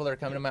lot of people that are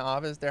coming to my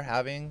office, they're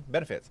having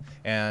benefits,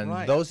 and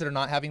Right. those that are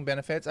not having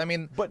benefits, I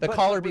mean, the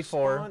caller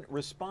before.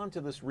 Respond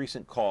to this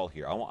recent call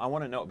here. I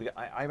want to know, because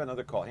I have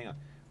another call. Hang on.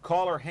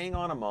 Caller, hang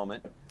on a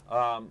moment.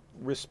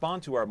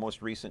 Respond to our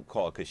most recent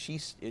call, because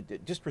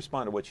just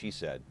respond to what she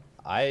said.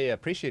 I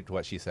appreciate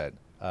what she said.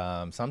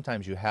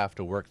 Sometimes you have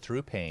to work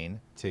through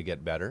pain to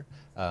get better.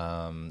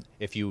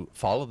 If you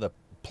follow the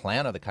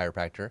plan of the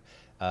chiropractor,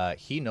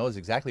 he knows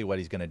exactly what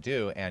he's going to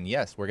do. And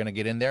yes, we're going to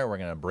get in there, we're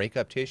going to break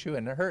up tissue,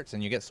 and it hurts,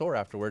 and you get sore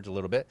afterwards a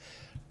little bit.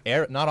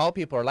 Not all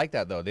people are like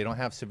that, though. They don't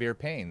have severe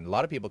pain. A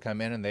lot of people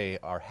come in and they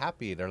are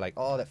happy. They're like,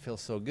 oh, that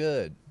feels so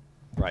good.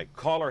 Right.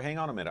 Caller, hang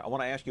on a minute. I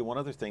want to ask you one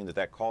other thing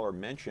that caller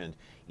mentioned.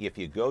 If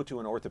you go to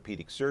an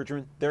orthopedic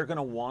surgeon, they're going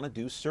to want to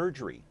do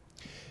surgery.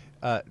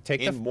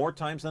 More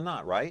times than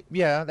not, right?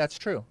 Yeah, that's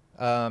true.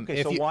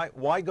 Okay, so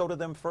why go to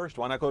them first?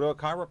 Why not go to a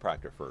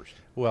chiropractor first?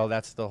 Well,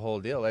 that's the whole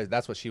deal.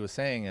 That's what she was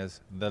saying, is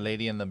the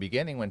lady in the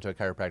beginning went to a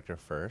chiropractor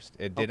first.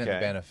 It didn't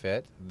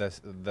benefit.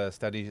 The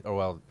study, or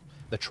well,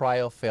 the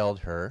trial failed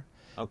her.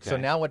 Okay. So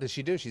now what does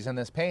she do? She's in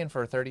this pain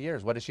for 30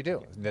 years. What does she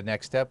do? The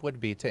next step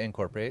would be to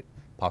incorporate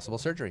possible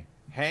surgery.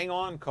 Hang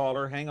on,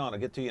 caller. Hang on. I'll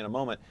get to you in a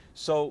moment.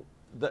 So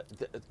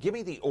give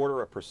me the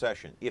order of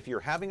procession. If you're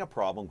having a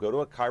problem, go to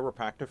a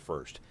chiropractor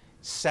first.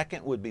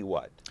 Second would be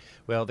what?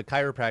 Well, the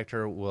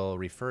chiropractor will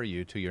refer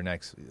you to your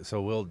next,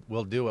 so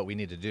we'll do what we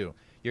need to do.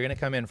 You're going to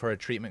come in for a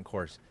treatment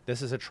course.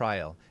 This is a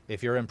trial.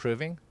 If you're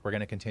improving, we're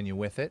going to continue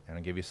with it, and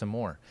I'll give you some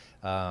more.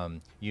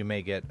 You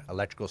may get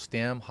electrical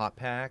stim, hot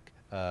pack,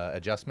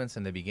 adjustments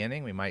in the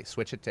beginning. We might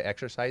switch it to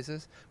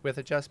exercises with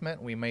adjustment.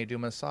 We may do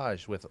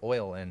massage with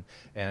oil,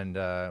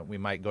 and we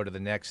might go to the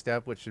next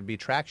step, which would be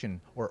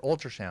traction or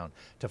ultrasound,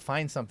 to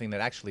find something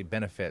that actually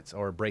benefits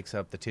or breaks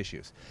up the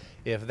tissues.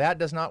 If that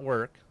does not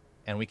work,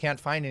 and we can't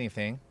find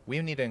anything, we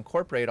need to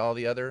incorporate all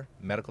the other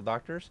medical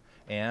doctors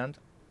and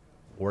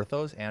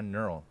orthos and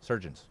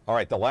neurosurgeons. All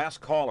right, the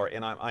last caller,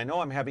 and I know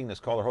I'm having this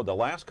caller hold. The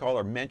last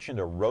caller mentioned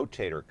a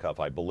rotator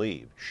cuff, I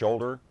believe.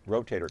 Shoulder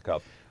rotator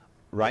cuff,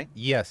 right?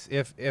 Yes.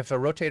 If a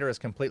rotator is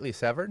completely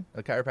severed,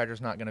 the chiropractor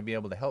is not going to be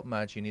able to help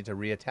much. You need to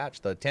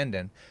reattach the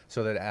tendon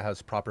so that it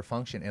has proper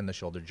function in the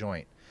shoulder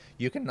joint.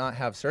 You cannot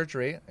have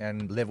surgery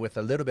and live with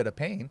a little bit of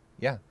pain.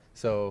 Yeah.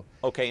 So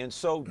okay, and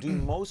so do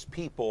most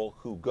people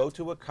who go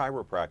to a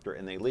chiropractor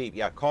and they leave?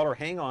 Yeah, caller,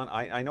 hang on.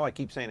 I know I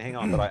keep saying hang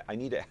on, but I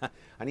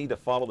need to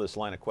follow this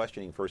line of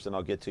questioning first, and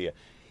I'll get to you.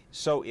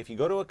 So if you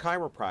go to a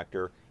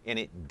chiropractor and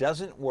it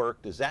doesn't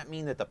work, does that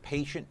mean that the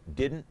patient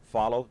didn't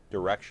follow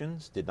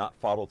directions, did not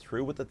follow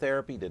through with the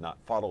therapy, did not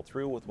follow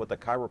through with what the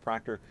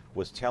chiropractor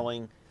was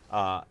telling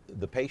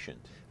the patient?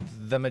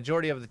 The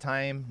majority of the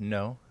time,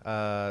 no.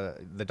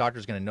 The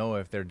doctor's going to know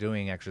if they're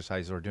doing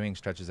exercise or doing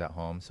stretches at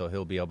home, so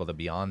he'll be able to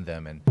be on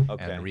them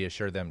and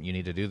reassure them, you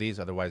need to do these,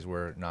 otherwise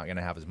we're not going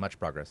to have as much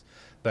progress.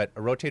 But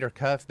a rotator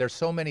cuff, there's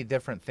so many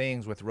different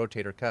things with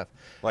rotator cuff.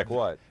 Like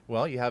what?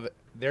 Well,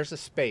 there's a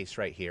space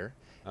right here.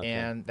 Okay.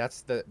 And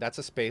that's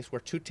a space where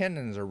two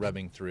tendons are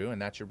rubbing through,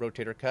 and that's your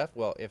rotator cuff.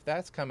 Well, if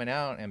that's coming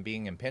out and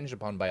being impinged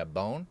upon by a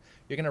bone,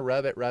 you're going to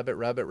rub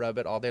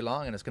it all day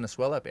long, and it's going to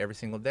swell up every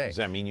single day. Does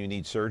that mean you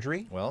need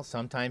surgery? Well,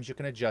 sometimes you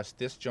can adjust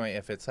this joint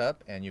if it's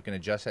up, and you can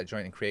adjust that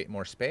joint and create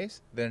more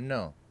space, then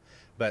no.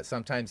 But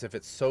sometimes if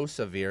it's so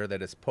severe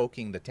that it's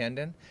poking the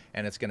tendon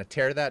and it's going to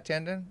tear that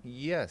tendon,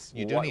 yes,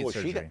 you do need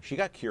surgery. She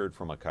got cured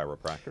from a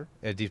chiropractor?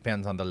 It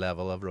depends on the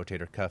level of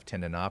rotator cuff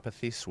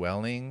tendinopathy,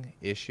 swelling,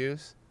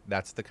 issues.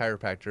 That's the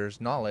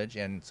chiropractor's knowledge,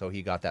 and so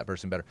he got that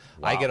person better.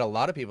 Wow. I get a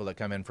lot of people that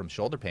come in from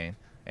shoulder pain,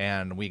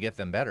 and we get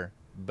them better,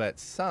 but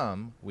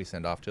some we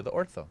send off to the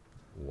ortho.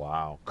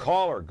 Wow.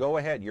 Caller, go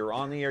ahead. You're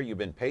on the air. You've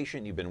been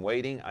patient. You've been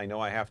waiting. I know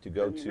I have to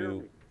go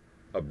to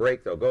a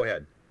break, though. Go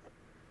ahead.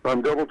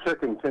 I'm double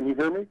checking. Can you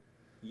hear me?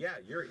 Yeah,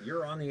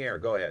 you're on the air.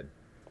 Go ahead.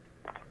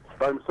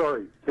 I'm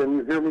sorry. Can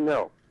you hear me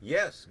now?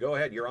 Yes, go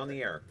ahead. You're on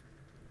the air.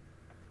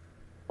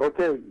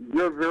 Okay,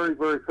 you're very,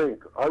 very faint.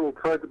 I will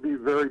try to be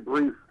very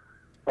brief.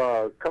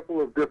 A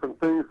couple of different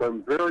things.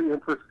 I'm very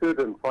interested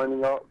in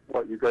finding out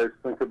what you guys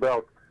think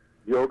about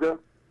yoga,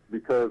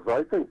 because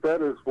I think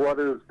that is what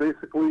has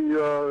basically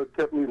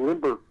kept me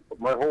limber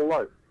my whole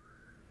life.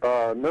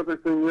 Another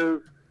thing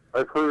is,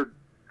 I've heard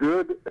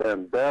good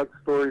and bad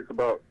stories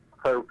about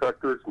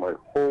chiropractors my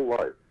whole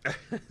life.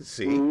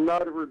 See?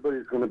 Not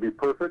everybody's going to be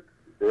perfect.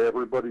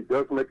 Everybody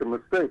does make a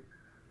mistake.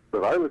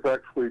 But I was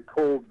actually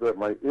told that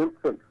my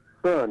infant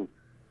son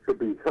could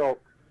be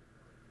helped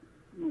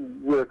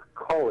with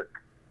colic.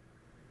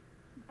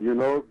 You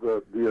know,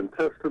 the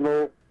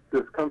intestinal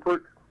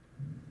discomfort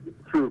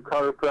through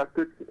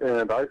chiropractic,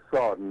 and I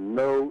saw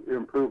no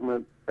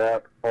improvement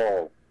at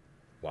all.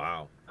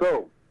 Wow.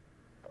 So,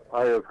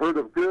 I have heard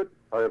of good,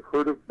 I have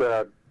heard of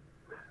bad.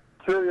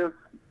 Curious,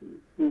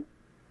 I'm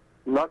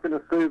not going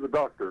to say the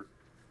doctor,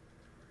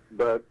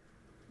 but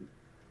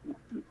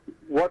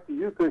what do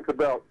you think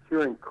about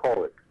curing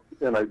colic?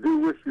 And I do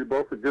wish you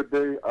both a good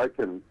day. I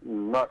can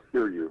not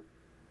hear you.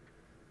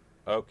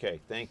 Okay,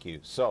 thank you.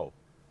 So,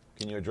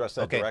 can you address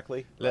that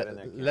directly?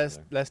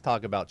 Let's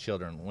talk about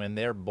children. When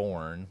they're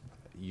born,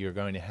 you're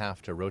going to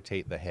have to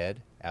rotate the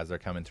head as they're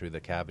coming through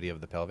the cavity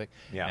of the pelvic.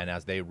 Yeah. And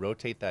as they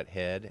rotate that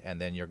head and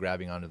then you're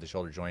grabbing onto the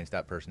shoulder joints,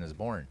 that person is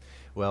born.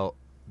 Well,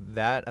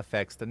 that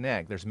affects the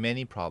neck. There's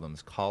many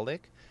problems.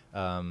 Colic.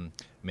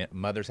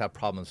 Mothers have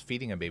problems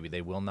feeding a baby.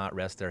 They will not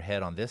rest their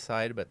head on this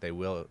side, but they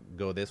will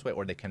go this way,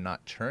 or they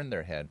cannot turn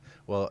their head.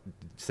 Well,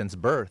 since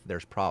birth,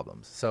 there's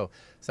problems. So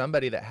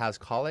somebody that has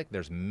colic,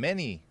 there's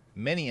many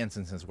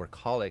instances where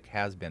colic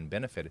has been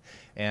benefited,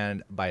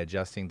 and by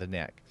adjusting the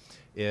neck.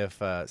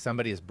 If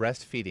somebody is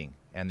breastfeeding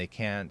and they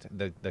can't,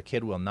 the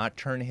kid will not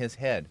turn his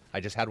head. I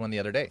just had one the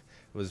other day.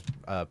 It was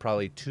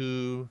probably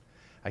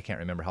I can't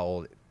remember how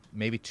old,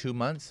 maybe 2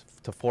 months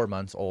to 4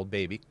 months old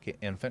baby,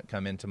 infant,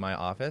 come into my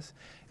office,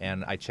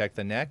 and I checked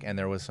the neck, and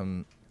there was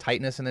some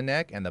tightness in the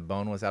neck, and the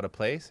bone was out of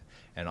place.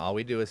 And all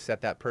we do is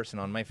set that person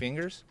on my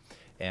fingers,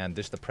 and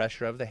just the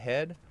pressure of the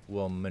head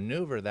will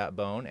maneuver that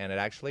bone, and it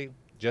actually,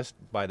 just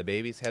by the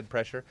baby's head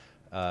pressure,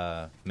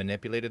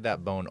 manipulated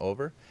that bone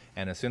over.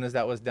 And as soon as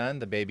that was done,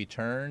 the baby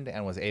turned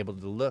and was able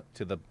to look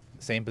to the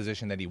same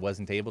position that he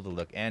wasn't able to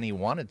look, and he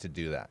wanted to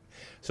do that.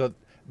 So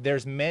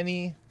there's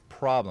many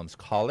problems.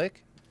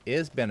 Colic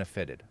is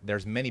benefited.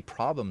 There's many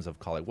problems of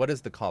colic. What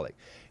is the colic?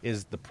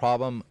 Is the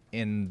problem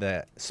in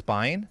the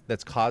spine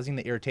that's causing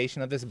the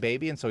irritation of this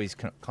baby, and so he's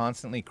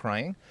constantly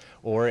crying?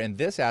 Or in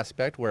this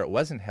aspect where it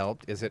wasn't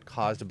helped, is it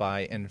caused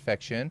by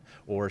infection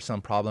or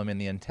some problem in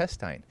the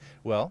intestine?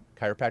 Well,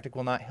 chiropractic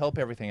will not help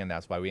everything, and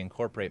that's why we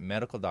incorporate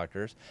medical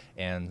doctors.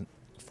 And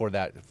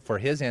for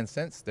his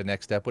instance, the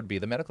next step would be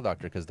the medical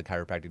doctor, because the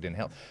chiropractic didn't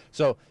help.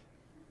 So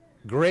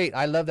great.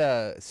 I love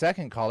the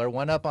second caller.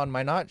 One up on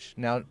my notch.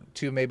 Now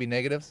 2 maybe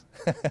negatives.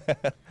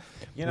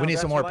 You know, we need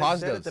some more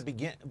positives.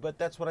 But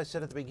that's what I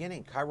said at the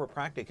beginning.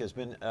 Chiropractic has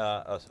been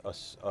a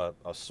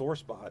sore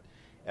spot,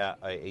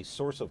 a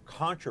source of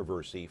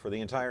controversy for the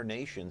entire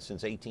nation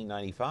since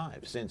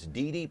 1895. Since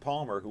D.D.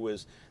 Palmer, who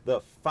is the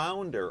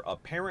founder,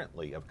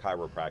 apparently, of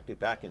chiropractic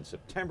back in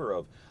September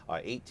of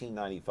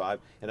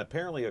 1895, and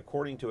apparently,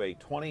 according to a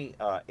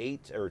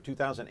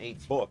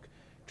 2008 book,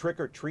 Trick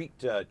or Treat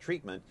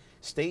Treatment,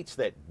 states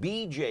that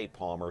B.J.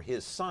 Palmer,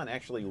 his son,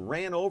 actually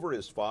ran over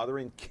his father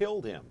and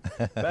killed him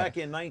back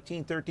in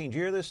 1913. Did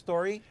you hear this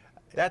story?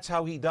 That's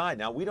how he died.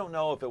 Now, we don't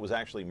know if it was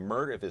actually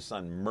murder, if his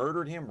son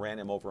murdered him, ran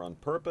him over on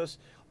purpose,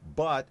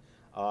 but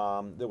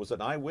there was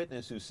an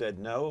eyewitness who said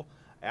no.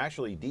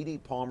 Actually, D.D.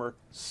 Palmer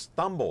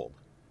stumbled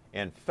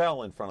and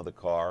fell in front of the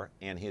car,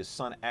 and his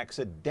son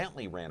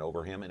accidentally ran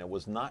over him, and it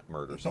was not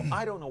murder. So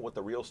I don't know what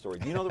the real story.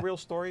 Do you know the real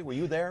story? Were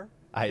you there?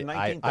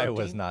 I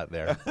was not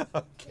there.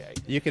 Okay.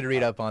 You can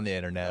read up on the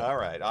internet. All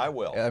right, I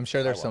will. I'm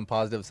sure there's some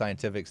positive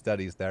scientific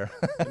studies there.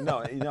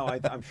 No,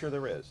 I'm sure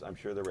there is. I'm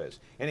sure there is.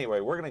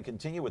 Anyway, we're going to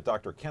continue with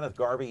Dr. Kenneth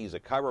Garvey. He's a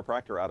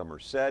chiropractor out of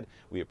Merced.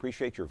 We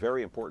appreciate your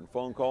very important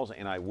phone calls,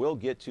 and I will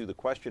get to the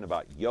question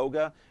about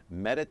yoga,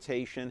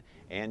 meditation,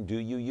 and do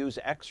you use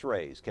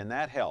x-rays? Can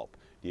that help?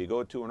 Do you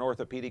go to an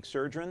orthopedic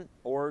surgeon,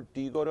 or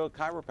do you go to a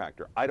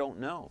chiropractor? I don't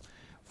know.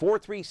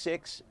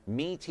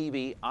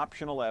 436-ME-TV,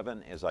 option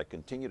 11, as I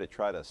continue to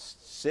try to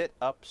sit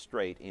up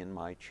straight in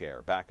my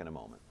chair. Back in a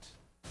moment.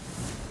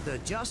 The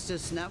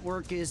Justice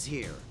Network is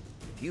here.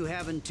 If you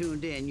haven't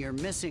tuned in, you're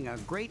missing a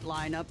great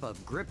lineup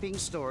of gripping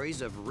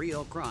stories of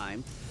real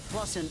crime,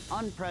 plus an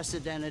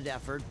unprecedented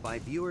effort by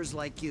viewers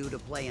like you to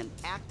play an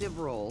active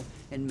role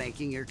in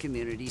making your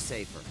community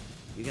safer.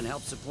 You can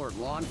help support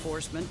law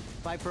enforcement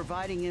by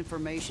providing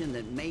information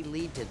that may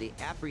lead to the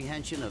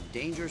apprehension of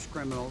dangerous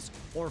criminals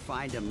or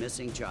find a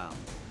missing child.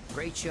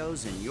 Great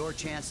shows and your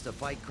chance to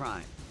fight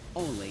crime,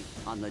 only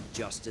on the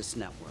Justice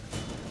Network.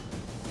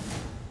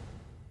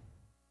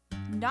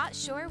 Not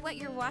sure what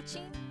you're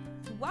watching?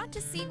 Want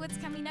to see what's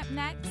coming up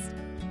next?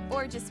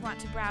 Or just want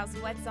to browse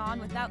what's on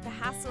without the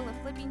hassle of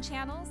flipping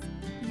channels?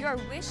 Your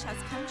wish has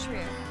come true.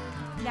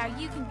 Now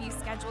you can view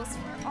schedules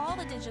for all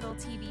the digital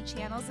TV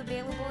channels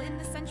available in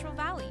the Central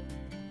Valley.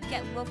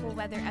 Get local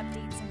weather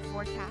updates and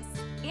forecasts,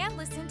 and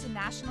listen to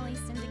nationally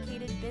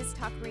syndicated Biz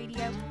Talk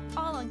Radio,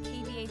 all on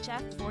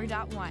KVHF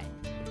 4.1.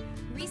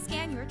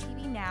 Rescan your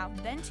TV now,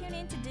 then tune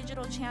in to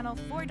digital channel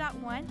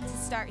 4.1 to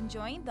start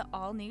enjoying the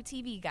all-new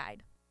TV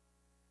guide.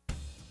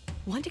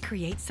 Want to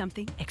create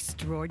something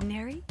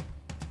extraordinary?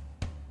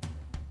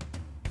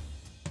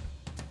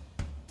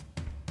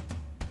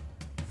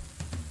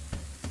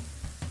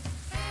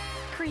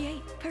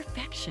 Create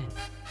perfection.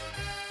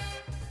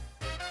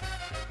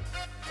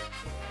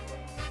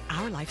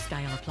 Our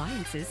lifestyle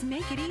appliances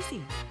make it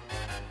easy.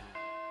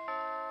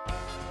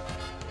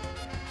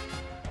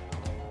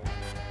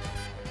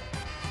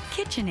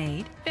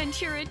 KitchenAid,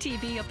 Ventura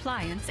TV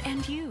appliance,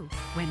 and you,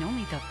 when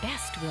only the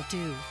best will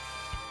do.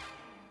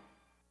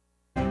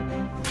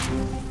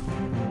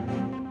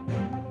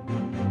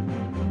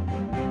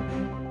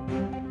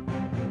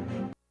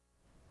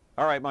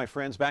 All right, my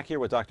friends, back here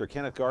with Dr.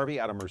 Kenneth Garvey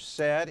out of Merced.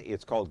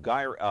 It's called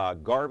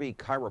Garvey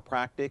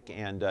Chiropractic,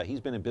 and he's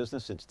been in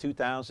business since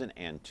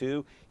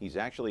 2002. He's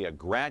actually a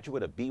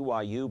graduate of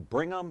BYU,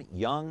 Brigham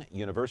Young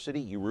University.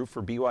 You root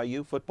for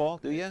BYU football,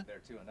 do you?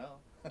 They're 2-0.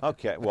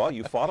 Okay, well,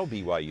 you follow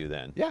BYU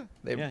then. Yeah,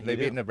 they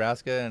beat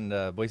Nebraska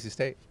and Boise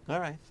State.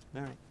 All right,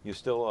 all right. You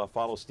still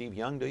follow Steve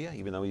Young, do you,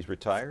 even though he's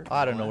retired?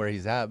 I don't know where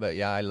he's at, but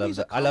yeah, I love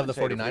the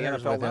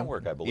 49ers with him.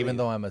 Network, I believe. Even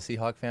though I'm a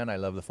Seahawk fan, I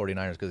love the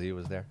 49ers because he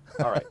was there.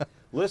 All right.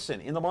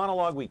 Listen, in the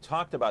monologue, we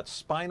talked about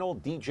spinal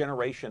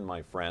degeneration,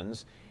 my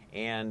friends,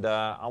 and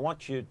I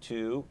want you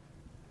to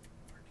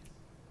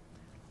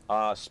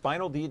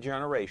spinal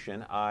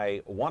degeneration.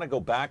 I want to go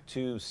back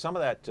to some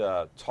of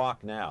that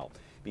talk now,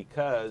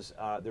 because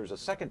there's a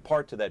second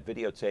part to that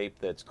videotape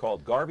that's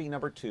called Garvey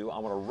number 2. I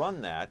want to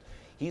run that.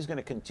 He's going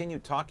to continue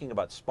talking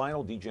about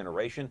spinal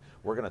degeneration.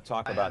 We're going to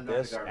talk about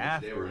this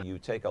after you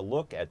take a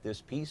look at this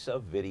piece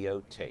of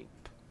videotape.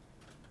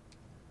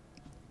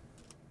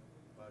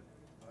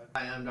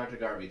 Hi, I'm Dr.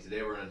 Garvey.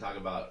 Today we're going to talk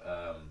about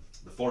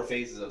the 4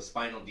 phases of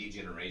spinal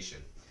degeneration.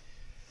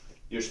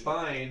 Your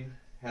spine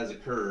has a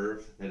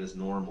curve that is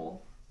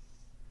normal,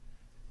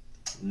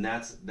 and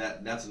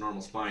that's a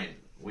normal spine.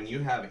 When you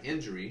have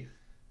injury,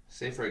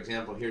 say for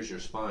example, here's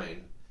your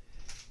spine,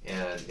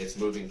 and it's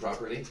moving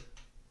properly,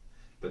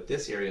 but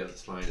this area of the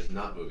spine is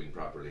not moving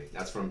properly.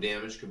 That's from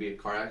damage. Could be a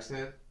car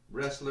accident.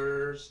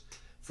 Wrestlers,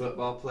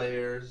 football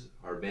players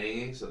are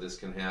banging, so this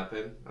can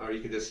happen, or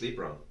you could just sleep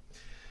wrong.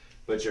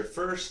 But your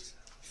first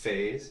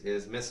phase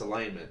is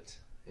misalignment,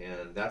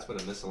 and that's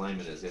what a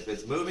misalignment is. If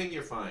it's moving,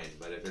 you're fine,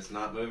 but if it's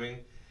not moving,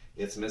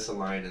 it's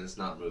misaligned and it's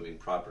not moving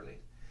properly.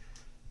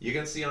 You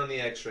can see on the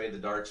x-ray the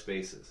dark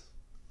spaces.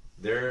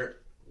 They're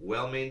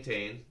well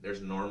maintained.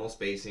 There's normal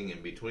spacing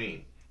in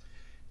between.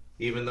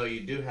 Even though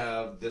you do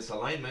have this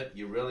alignment,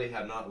 you really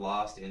have not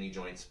lost any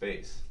joint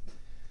space.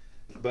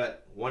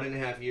 But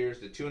 1.5 years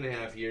to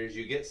 2.5 years,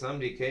 you get some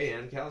decay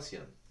and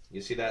calcium.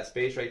 You see that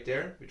space right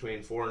there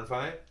between 4 and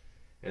 5?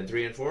 And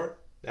 3 and 4,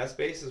 that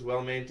space is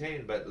well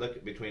maintained, but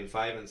look, between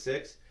 5 and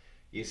 6,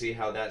 you see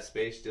how that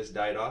space just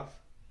died off?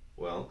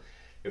 Well,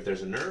 if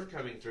there's a nerve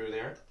coming through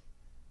there,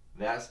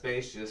 that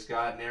space just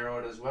got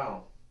narrowed as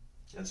well.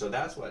 And so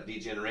that's what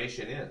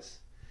degeneration is.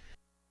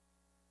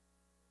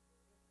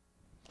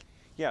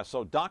 Yeah,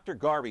 so Dr.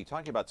 Garvey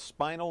talking about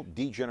spinal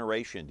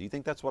degeneration. Do you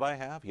think that's what I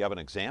have? You haven't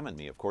examined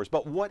me, of course,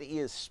 but what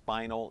is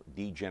spinal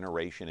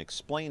degeneration?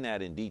 Explain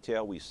that in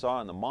detail. We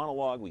saw in the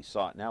monologue, we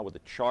saw it now with the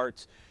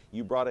charts.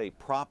 You brought a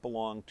prop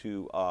along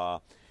to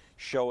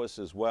show us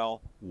as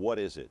well. What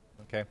is it?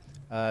 Okay.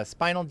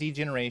 Spinal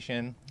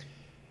degeneration.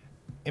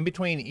 In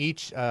between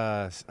each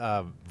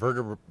vertebral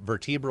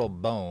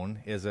bone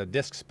is a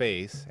disc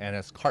space, and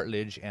it's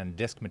cartilage and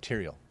disc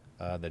material.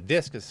 The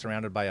disc is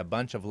surrounded by a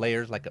bunch of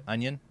layers, like an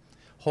onion,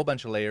 whole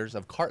bunch of layers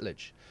of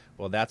cartilage.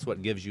 Well, that's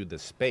what gives you the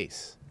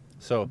space.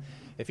 So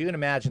if you can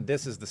imagine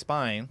this is the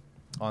spine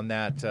on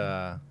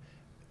that,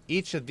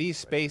 each of these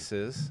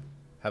spaces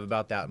have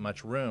about that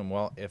much room.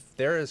 Well, if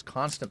there is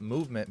constant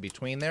movement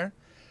between there,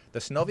 the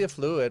synovial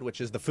fluid, which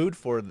is the food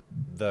for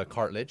the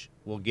cartilage,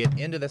 will get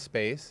into the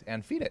space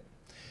and feed it.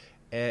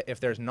 If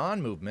there's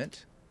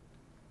non-movement,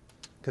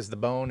 because the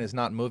bone is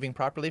not moving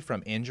properly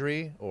from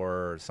injury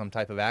or some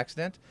type of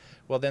accident,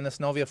 well, then the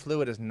synovial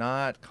fluid is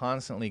not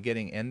constantly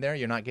getting in there.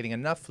 You're not getting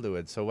enough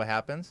fluid. So what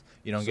happens?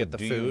 You don't get the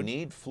food. Do you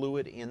need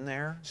fluid in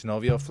there?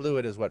 Synovial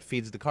fluid is what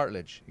feeds the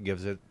cartilage. It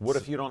gives it. What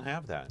if you don't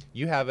have that?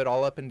 You have it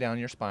all up and down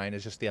your spine.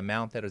 It's just the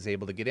amount that is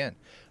able to get in.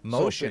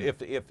 Motion.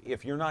 So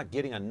if you're not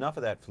getting enough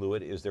of that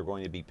fluid, is there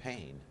going to be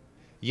pain?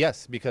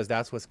 Yes, because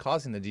that's what's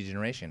causing the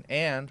degeneration.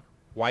 And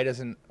why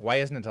isn't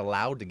it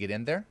allowed to get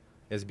in there?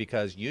 Is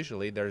because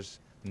usually there's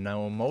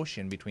no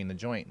motion between the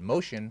joint.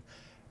 Motion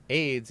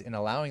aids in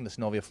allowing the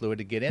synovial fluid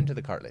to get into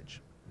the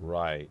cartilage.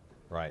 Right,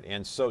 right.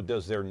 And so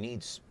does there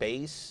need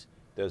space?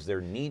 Does there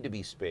need to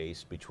be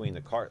space between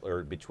the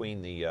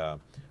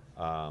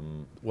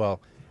well,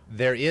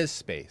 there is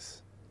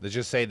space. Let's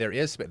just say there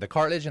is space. The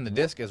cartilage and the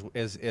disc is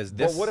this.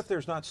 Well, what if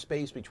there's not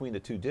space between the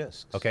two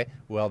discs? Okay,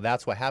 well,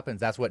 that's what happens.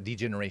 That's what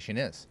degeneration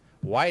is.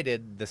 Why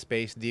did the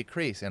space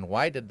decrease, and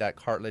why did that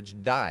cartilage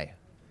die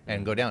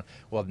and go down?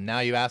 Well,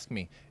 now you ask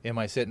me, am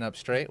I sitting up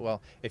straight?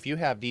 Well, if you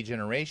have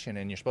degeneration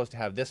and you're supposed to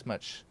have this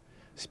much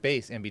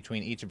space in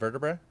between each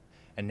vertebra,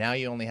 and now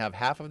you only have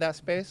half of that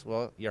space,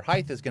 well, your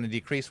height is going to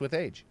decrease with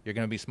age. You're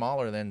going to be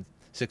smaller than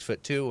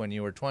 6'2" when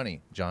you were 20,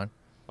 John.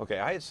 Okay,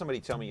 I had somebody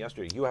tell me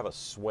yesterday, you have a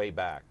sway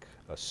back,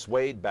 a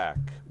swayed back.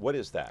 What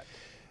is that?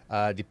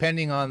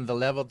 Depending on the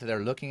level that they're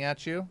looking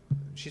at you,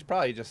 she's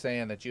probably just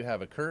saying that you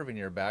have a curve in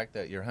your back,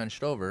 that you're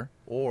hunched over,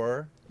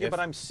 or... Yeah,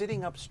 but I'm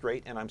sitting up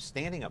straight and I'm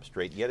standing up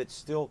straight, yet it's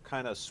still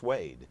kind of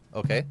swayed.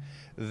 Okay,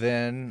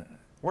 then...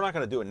 We're not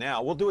going to do it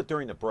now. We'll do it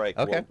during the break.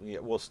 Okay.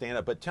 We'll stand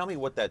up, but tell me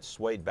what that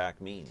swayed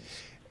back means.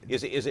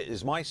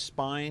 Is my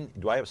spine,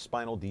 do I have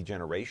spinal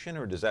degeneration,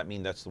 or does that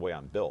mean that's the way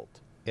I'm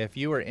built? If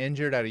you were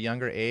injured at a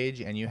younger age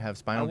and you have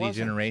spinal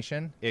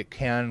degeneration, it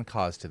can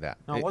cause to that.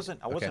 No, I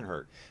wasn't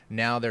hurt.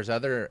 Now, there's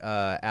other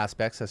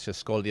aspects such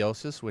as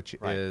scoliosis, which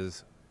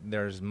is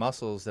there's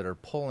muscles that are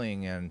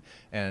pulling and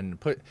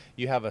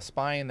you have a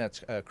spine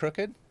that's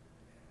crooked.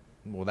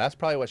 Well, that's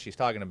probably what she's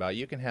talking about.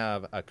 You can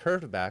have a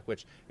curved back,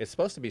 which is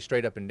supposed to be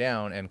straight up and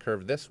down and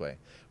curved this way.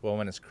 Well,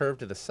 when it's curved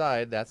to the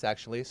side, that's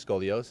actually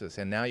scoliosis.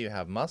 And now you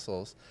have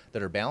muscles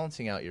that are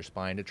balancing out your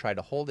spine to try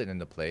to hold it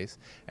into place.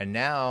 And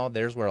now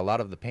there's where a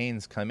lot of the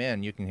pains come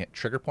in. You can hit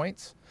trigger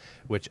points,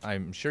 which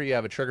I'm sure you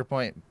have a trigger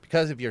point.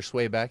 Because of your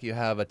sway back, you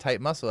have a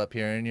tight muscle up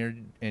here in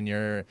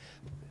your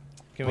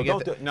Can we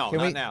get the, no,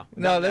 not now.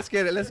 No, let's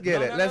get it. Let's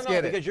get it. Let's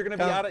get it. Because you're going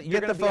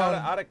to be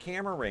out of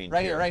camera range.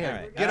 Right here, right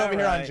here. Get over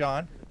here on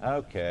John.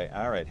 Okay.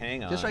 All right.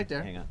 Hang on. Just right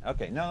there. Hang on.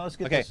 Okay. No, let's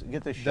get this.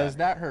 Get this shot. Does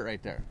that hurt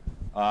right there?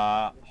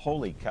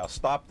 Holy cow!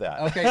 Stop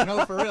that. Okay.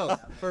 No, for real.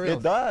 For real.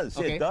 It does.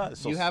 Okay. It does.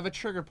 So you have a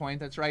trigger point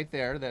that's right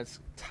there. That's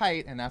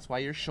tight, and that's why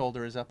your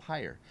shoulder is up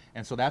higher.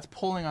 And so that's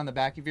pulling on the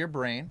back of your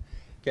brain.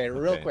 Okay.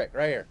 Real quick,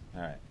 right here.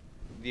 All right.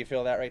 Do you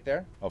feel that right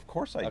there? Of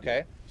course I do.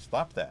 Okay.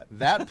 Stop that.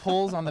 That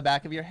pulls on the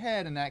back of your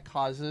head, and that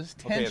causes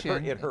tension.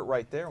 Okay, it hurt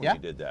right there when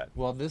you did that.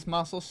 Well, this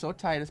muscle's so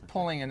tight, it's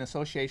pulling in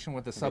association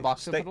with the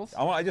suboccipitals.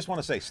 I just want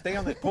to say, stay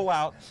on the pull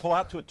out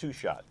to a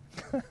 2-shot.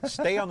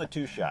 Stay on the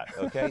 2-shot,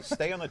 okay?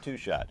 Stay on the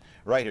 2-shot.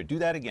 Right here. Do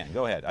that again.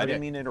 Go ahead. I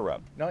didn't mean to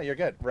interrupt. No, you're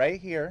good. Right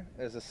here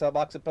is a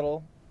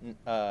suboccipital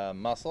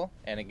muscle,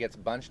 and it gets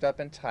bunched up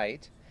and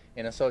tight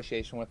in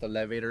association with the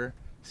levator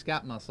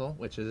scap muscle,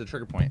 which is a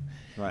trigger point.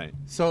 Right.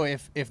 So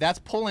if that's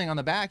pulling on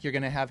the back, you're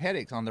going to have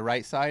headaches on the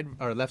right side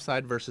or left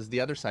side versus the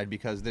other side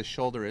because this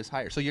shoulder is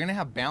higher. So you're going to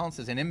have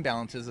balances and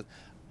imbalances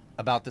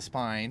about the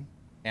spine,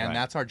 and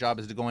that's our job,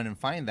 is to go in and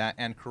find that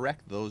and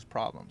correct those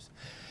problems.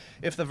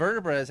 If the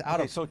vertebra is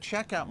out of... So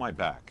check out my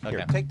back.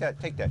 Here, take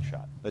that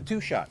shot. The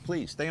 2-shot,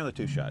 please. Stay on the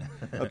 2-shot.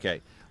 Okay.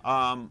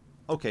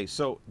 Okay,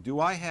 so do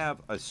I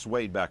have a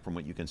swayed back from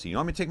what you can see? You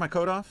want me to take my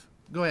coat off?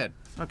 Go ahead.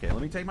 Okay,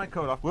 let me take my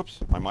coat off.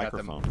 Whoops, my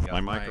microphone. My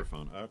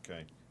microphone.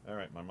 Okay. All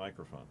right, my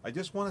microphone. I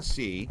just want to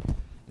see,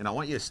 and I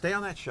want you to stay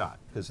on that shot,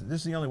 because this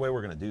is the only way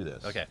we're going to do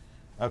this. Okay.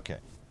 Okay.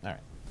 All right.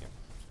 Here.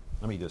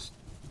 Let me just,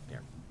 here.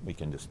 We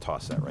can just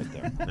toss that right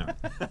there.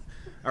 No.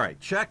 All right,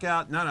 check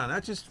out. No,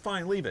 that's just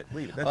fine. Leave it.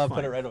 Leave it. That's I'll fine.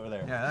 put it right over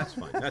there. Yeah, that's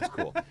fine. That's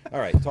cool. All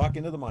right, talk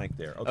into the mic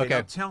there. Okay, Okay.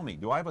 now tell me,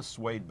 do I have a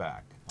swayed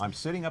back? I'm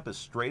sitting up as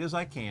straight as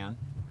I can.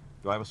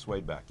 Do I have a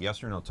swayed back?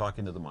 Yes or no? Talk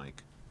into the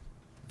mic.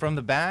 From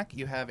the back,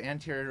 you have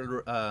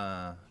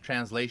anterior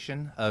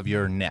translation of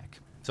your neck.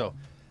 So,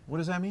 what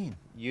does that mean?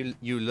 You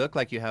look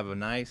like you have a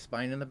nice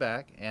spine in the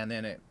back, and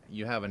then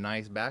you have a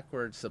nice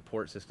backward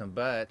support system,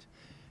 but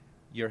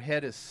your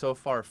head is so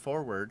far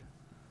forward,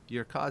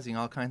 you're causing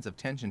all kinds of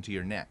tension to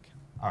your neck.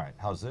 All right,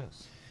 how's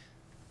this?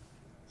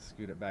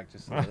 Scoot it back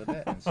just a little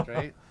bit and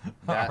straight.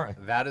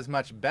 That is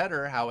much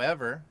better.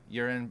 However,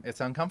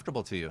 it's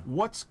uncomfortable to you.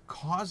 What's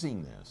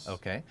causing this?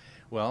 Okay.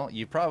 Well,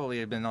 you probably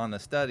have been on the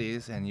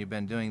studies and you've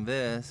been doing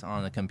this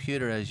on the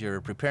computer as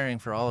you're preparing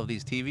for all of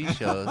these TV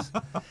shows.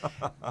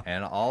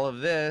 And all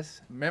of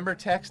this, remember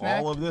TechSnack?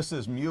 All of this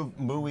is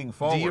moving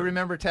forward. Do you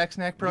remember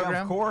TechSnack program?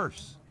 Yeah, of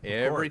course.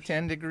 Every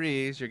 10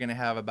 degrees, you're going to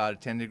have about a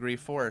 10-degree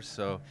force.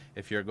 So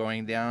if you're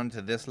going down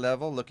to this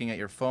level, looking at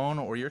your phone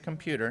or your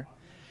computer,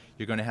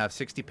 you're going to have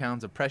 60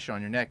 pounds of pressure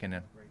on your neck,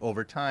 and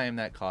over time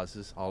that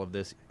causes all of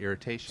this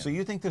irritation. So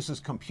you think this is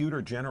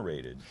computer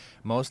generated?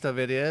 Most of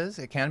it is.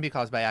 It can be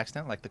caused by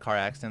accident, like the car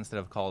accidents that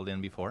have called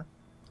in before.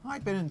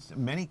 I've been in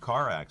many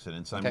car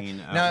accidents. Okay. I mean,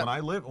 now,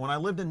 when I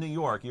lived in New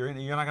York, you're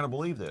not going to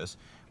believe this,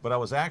 but I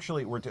was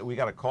actually, we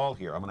got a call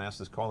here. I'm going to ask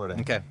this caller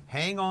to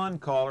hang on,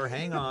 caller,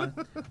 hang on.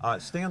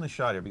 Stay on the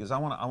shot here because I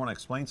want to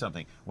explain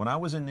something. When I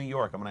was in New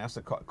York, I'm going to ask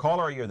the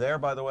caller, are you there,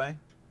 by the way?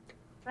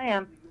 I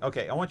am.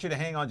 Okay, I want you to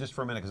hang on just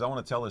for a minute because I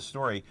want to tell this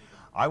story.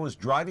 I was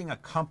driving a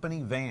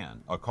company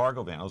van, a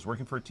cargo van. I was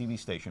working for a TV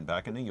station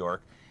back in New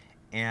York,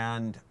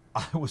 and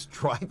I was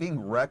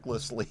driving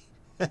recklessly,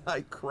 and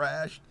I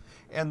crashed,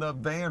 and the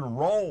van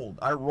rolled.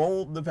 I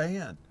rolled the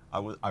van.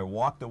 I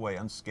walked away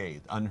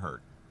unscathed,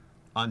 unhurt.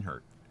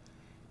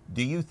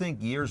 Do you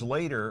think years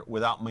later,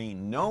 without me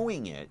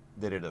knowing it,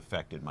 that it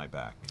affected my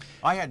back?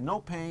 I had no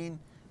pain.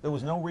 There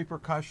was no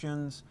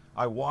repercussions.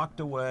 I walked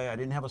away. I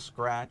didn't have a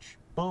scratch.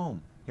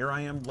 Boom. Here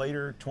I am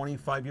later,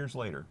 25 years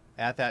later.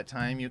 At that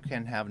time, you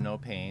can have no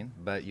pain,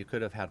 but you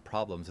could have had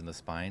problems in the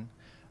spine.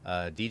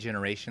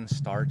 Degeneration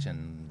starts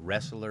in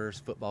wrestlers,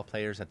 football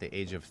players at the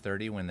age of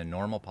 30 when the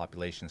normal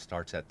population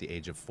starts at the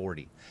age of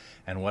 40.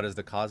 And what is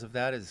the cause of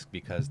that? Is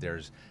because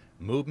there's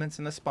movements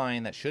in the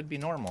spine that should be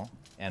normal,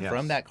 and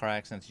from that car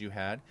accident you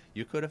had,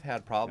 you could have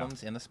had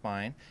problems in the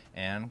spine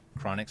and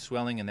chronic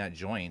swelling in that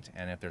joint.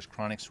 And if there's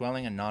chronic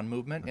swelling and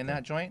non-movement in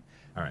that joint,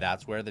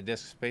 that's where the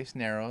disc space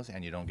narrows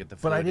and you don't get the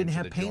fluid. But I didn't into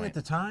have the pain joint. at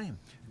the time.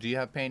 Do you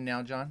have pain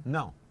now, John?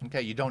 No.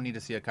 Okay, you don't need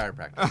to see a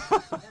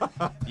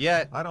chiropractor.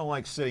 Yet, I don't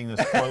like sitting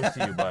this close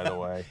to you, by the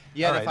way.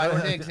 Yet, if I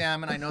were to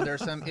examine, I know there are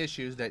some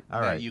issues that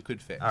you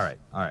could fix. All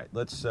right.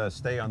 Let's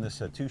stay on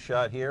this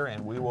two-shot here,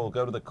 and we will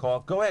go to the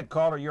call. Go ahead,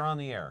 caller. You're on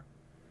the air.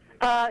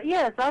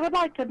 Yes, I would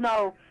like to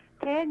know,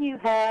 can you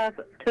have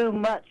too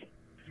much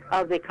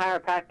of the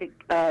chiropractic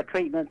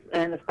treatments,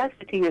 and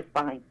especially to your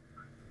spine?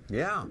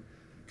 Yeah.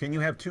 Can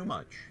you have too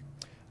much?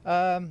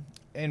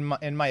 In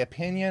my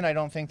opinion, I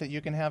don't think that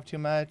you can have too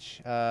much.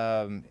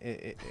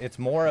 That's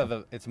more of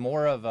a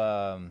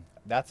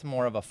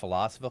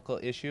philosophical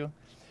issue.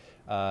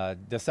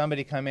 Does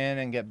somebody come in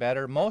and get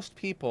better? Most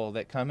people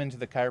that come into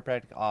the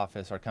chiropractic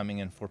office are coming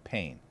in for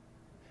pain.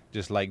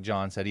 Just like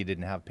John said, he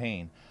didn't have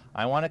pain.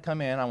 I want to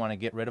come in, I want to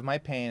get rid of my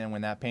pain, and when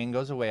that pain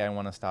goes away, I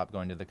want to stop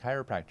going to the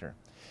chiropractor.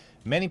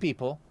 Many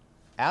people,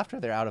 after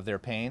they're out of their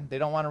pain, they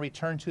don't want to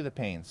return to the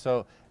pain.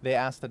 So they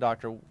ask the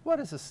doctor, what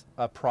is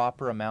a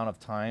proper amount of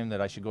time that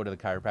I should go to the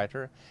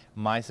chiropractor?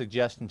 My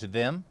suggestion to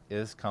them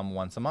is come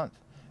once a month.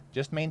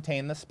 Just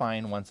maintain the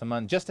spine once a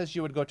month. Just as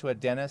you would go to a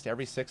dentist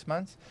every 6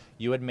 months,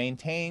 you would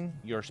maintain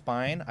your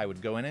spine. I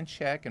would go in and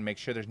check and make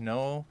sure there's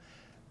no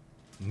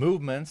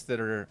movements that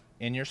are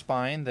in your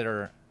spine that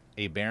are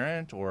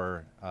aberrant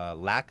or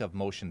lack of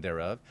motion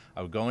thereof.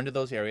 I would go into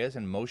those areas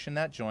and motion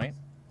that joint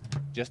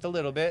just a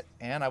little bit,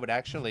 and I would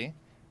actually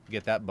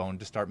get that bone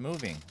to start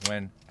moving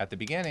when at the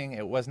beginning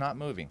it was not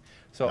moving.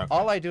 So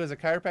all I do as a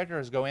chiropractor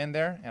is go in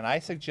there, and I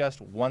suggest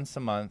once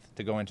a month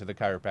to go into the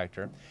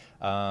chiropractor.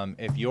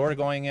 If you're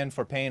going in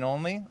for pain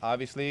only,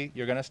 obviously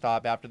you're going to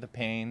stop after the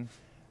pain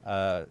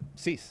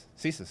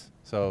ceases.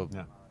 So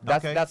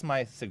that's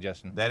my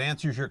suggestion. That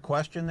answers your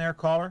question there,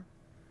 caller?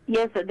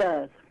 Yes, it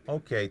does.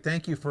 Okay,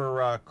 thank you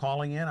for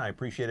calling in. I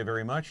appreciate it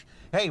very much.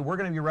 Hey, we're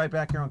going to be right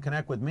back here on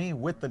Connect with Me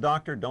with the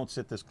doctor. Don't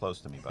sit this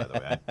close to me, by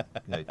the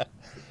way.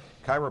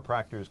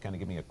 Chiropractors kind of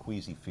give me a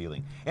queasy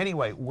feeling.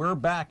 Anyway, we're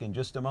back in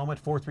just a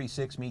moment.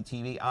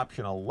 436-ME-TV,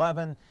 option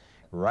 11,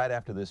 right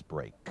after this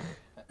break.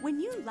 When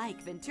you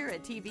like Ventura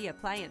TV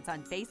Appliance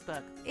on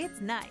Facebook,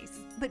 it's nice.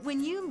 But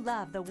when you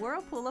love the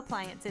Whirlpool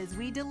appliances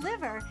we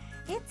deliver,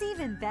 it's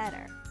even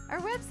better. Our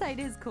website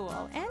is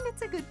cool, and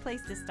it's a good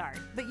place to start,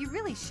 but you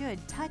really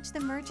should touch the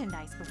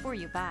merchandise before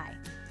you buy.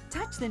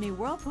 Touch the new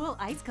Whirlpool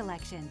Ice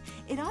Collection.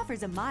 It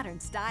offers a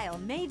modern style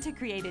made to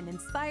create an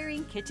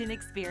inspiring kitchen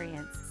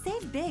experience.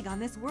 Save big on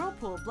this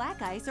Whirlpool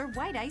Black Ice or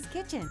White Ice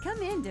kitchen.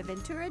 Come in to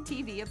Ventura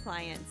TV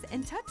Appliance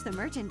and touch the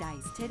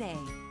merchandise today.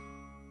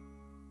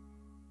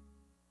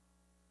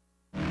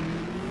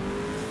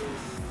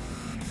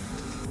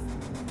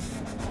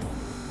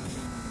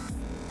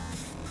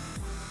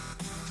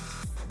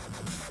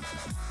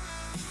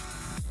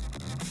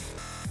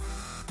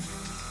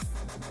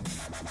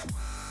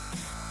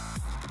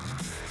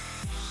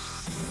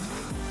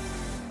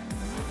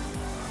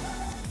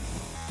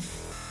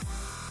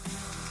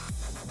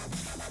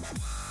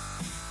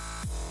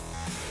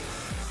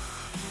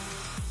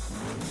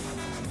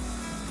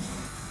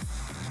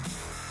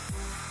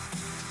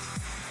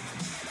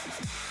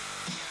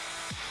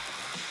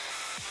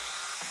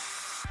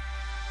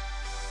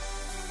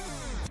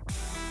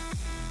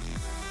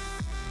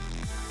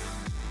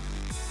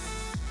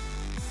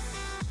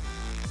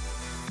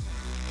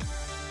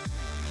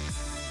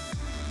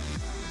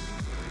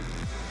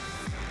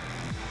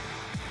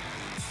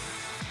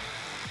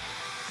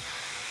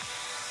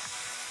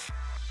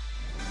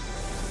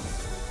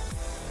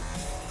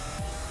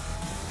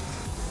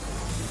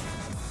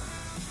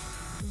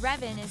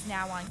 Revin is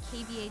now on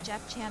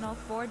KVHF channel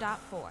 4.4.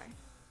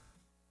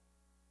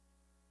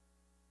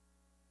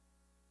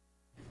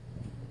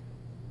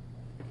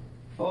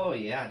 Oh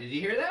yeah, did you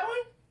hear that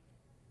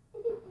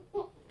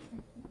one?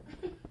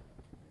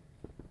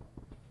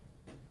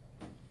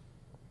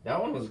 That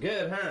one was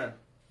good, huh?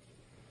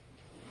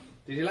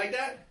 Did you like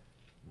that?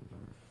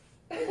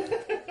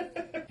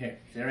 Here,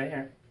 sit right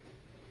here.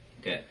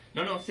 Good.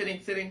 No,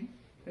 sitting.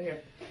 Right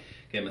here.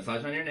 Okay,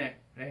 massage on your neck.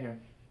 Right here.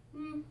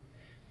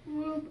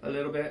 A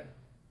little bit.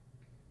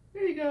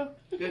 There you go.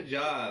 Good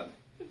job.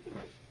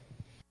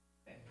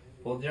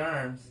 Hold your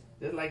arms.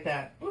 Just like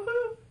that.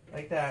 Woohoo!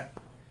 Like that.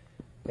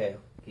 Okay,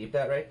 keep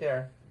that right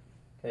there.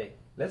 Okay,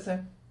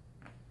 listen.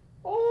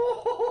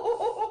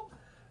 Oh,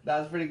 that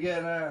was pretty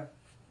good, huh?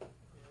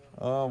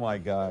 Oh my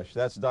gosh,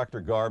 that's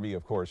Dr. Garvey,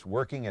 of course,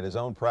 working at his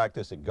own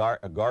practice at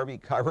Garvey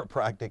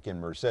Chiropractic in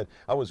Merced.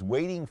 I was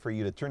waiting for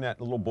you to turn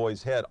that little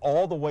boy's head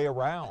all the way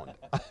around.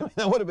 I mean,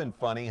 that would have been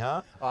funny,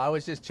 huh? Oh, I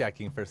was just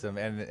checking for some,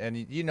 and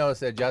you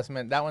notice the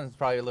adjustment. That one's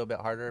probably a little bit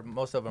harder.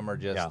 Most of them are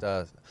just,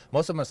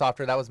 most of them are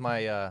softer. That was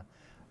my,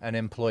 an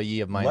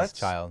employee of mine's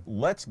child.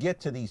 Let's get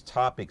to these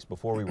topics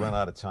before we run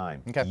out of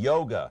time. Okay.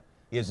 Yoga,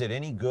 is it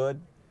any good?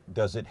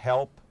 Does it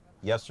help?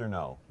 Yes or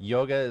no?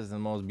 Yoga is the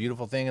most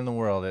beautiful thing in the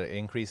world. It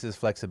increases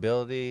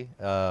flexibility.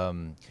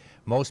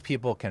 Most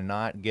people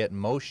cannot get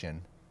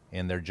motion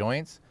in their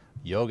joints.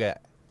 Yoga,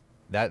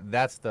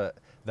 that's the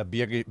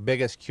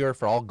biggest cure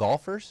for all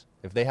golfers.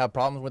 If they have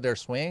problems with their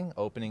swing,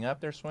 opening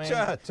up their swing,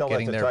 Tell that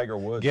to Tiger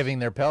Woods. giving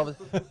their pelvis.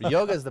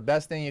 Yoga is the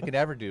best thing you could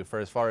ever do for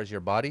as far as your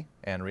body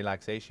and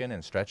relaxation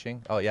and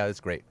stretching. Oh yeah, it's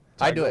great.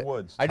 I do it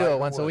once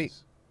a week.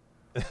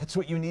 That's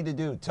what you need to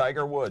do,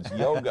 Tiger Woods,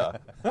 yoga,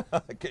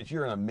 because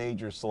you're in a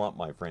major slump,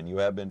 my friend. You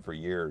have been for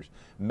years.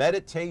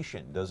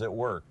 Meditation, does it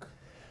work?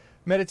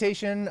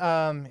 Meditation,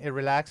 it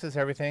relaxes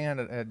everything and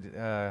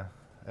it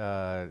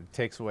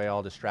takes away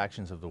all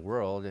distractions of the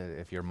world.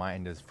 If your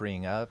mind is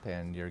freeing up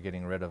and you're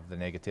getting rid of the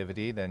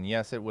negativity, then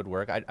yes, it would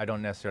work. I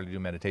don't necessarily do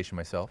meditation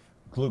myself.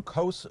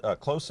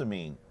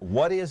 Glucosamine,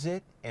 what is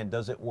it and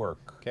does it work?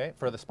 Okay,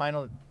 for the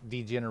spinal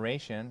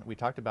degeneration, we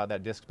talked about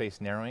that disc-based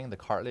narrowing, the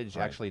cartilage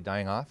actually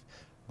dying off.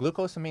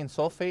 Glucosamine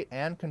sulfate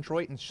and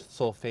chondroitin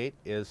sulfate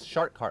is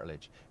shark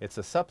cartilage. It's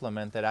a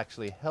supplement that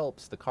actually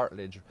helps the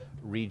cartilage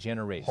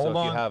regenerate. Hold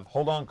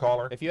on,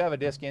 caller. If you have a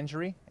disc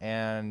injury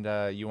and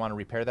you want to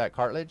repair that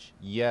cartilage,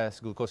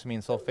 yes, glucosamine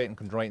sulfate and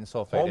chondroitin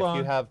sulfate. If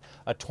you have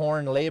a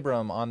torn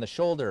labrum on the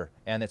shoulder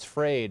and it's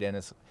frayed and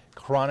it's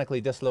chronically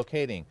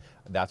dislocating,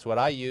 that's what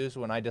I used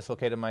when I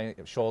dislocated my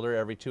shoulder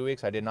every 2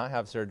 weeks. I did not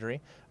have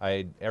surgery.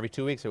 Every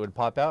 2 weeks it would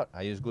pop out.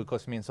 I used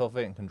glucosamine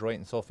sulfate and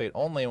chondroitin sulfate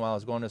only while I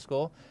was going to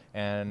school,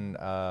 and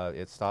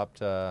it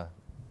stopped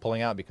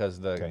pulling out because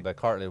the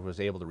cartilage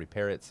was able to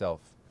repair itself.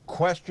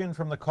 Question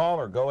from the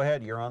caller. Go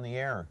ahead. You're on the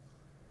air.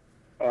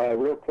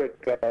 Real quick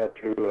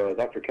to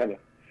Dr. Kenneth.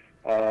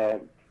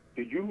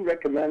 Do you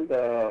recommend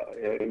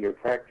in your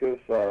practice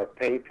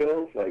pain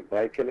pills like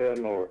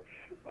Vicodin or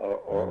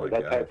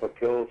that type of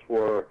pills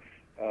where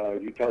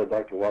you tell the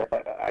doctor, well,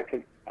 I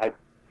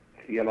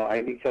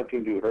need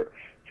something to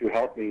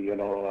help me,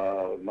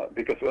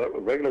 because a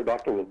regular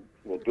doctor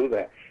will do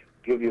that,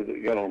 give you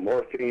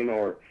morphine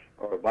or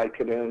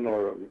Vicodin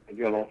or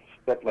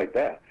stuff like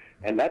that,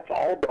 and that's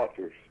all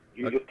doctors.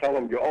 You just tell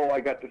them,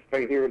 I got this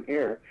pain here and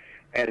here,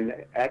 and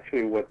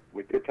actually what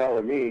you're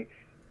telling me,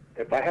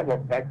 if I have a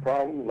back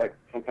problem, like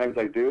sometimes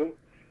I do,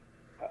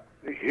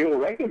 he'll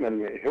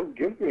recommend me. He'll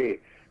give me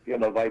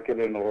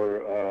Vicodin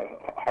or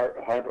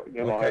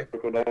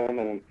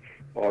hydrocodone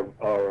or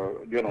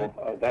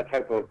that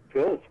type of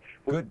pills.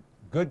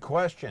 Good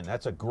question.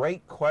 That's a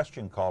great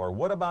question, caller.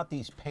 What about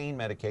these pain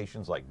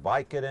medications like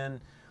Vicodin?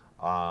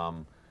 I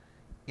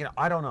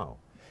don't know.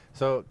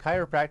 So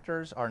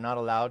chiropractors are not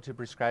allowed to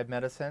prescribe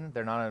medicine.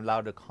 They're not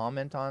allowed to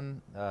comment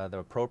on the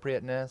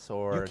appropriateness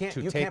or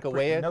to take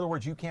away it. In other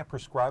words, you can't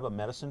prescribe a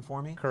medicine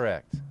for me?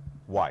 Correct.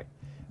 Why?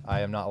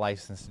 I am not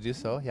licensed to do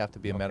so. You have to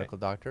be a medical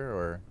doctor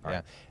or,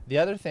 yeah. The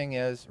other thing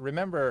is,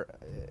 remember,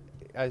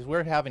 as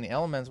we're having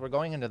ailments, we're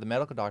going into the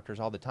medical doctors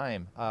all the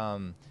time.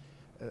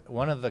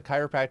 One of the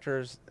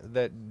chiropractors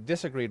that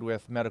disagreed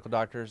with medical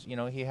doctors,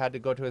 he had to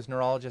go to his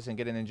neurologist and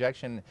get an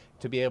injection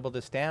to be able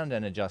to stand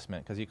an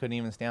adjustment because he couldn't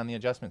even stand the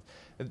adjustments.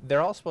 They're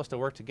all supposed to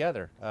work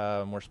together.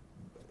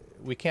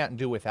 We can't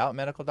do without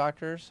medical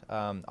doctors.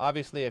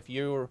 Obviously, if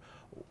you're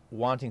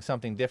wanting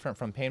something different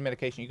from pain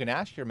medication, you can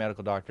ask your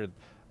medical doctor.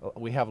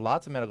 We have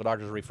lots of medical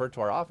doctors refer to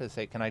our office,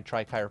 say, can I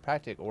try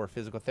chiropractic or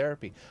physical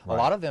therapy? Right. A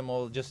lot of them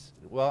will just,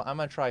 I'm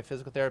going to try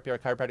physical therapy or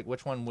chiropractic.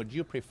 Which one would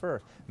you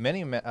prefer?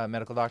 Many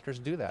medical doctors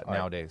do that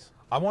nowadays.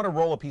 I want to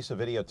roll a piece of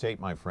videotape,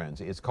 my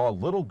friends. It's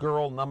called Little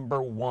Girl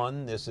Number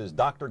 1. This is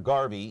Dr.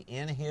 Garvey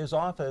in his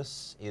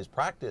office, his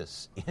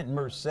practice in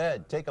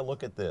Merced. Take a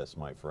look at this,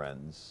 my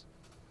friends.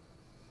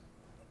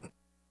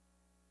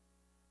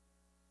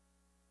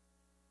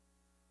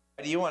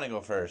 Do you want to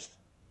go first?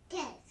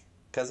 Yes.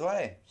 Because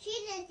why? She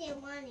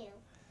doesn't want you.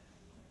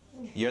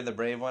 You're the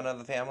brave one of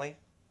the family?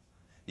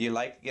 Do you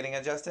like getting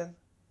adjusted?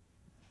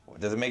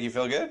 Does it make you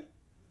feel good?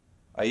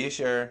 Are you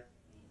sure?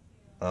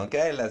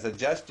 Okay, let's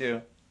adjust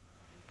you.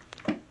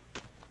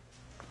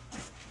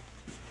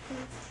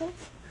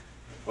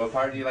 What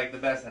part do you like the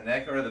best, the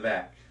neck or the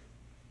back?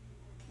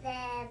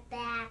 The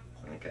back.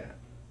 Okay,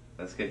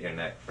 let's get your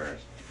neck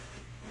first.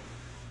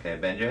 Okay,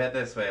 bend your head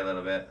this way a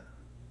little bit.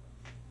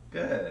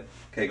 Good.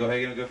 Okay, go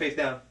ahead and go face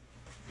down.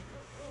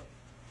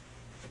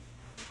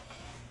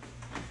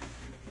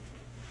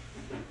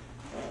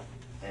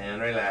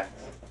 And relax.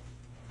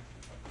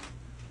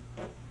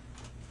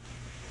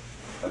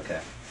 Okay.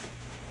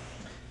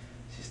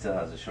 She still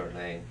has a short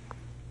leg.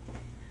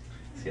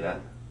 See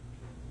that?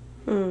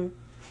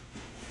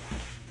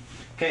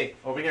 Okay,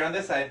 over here on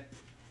this side.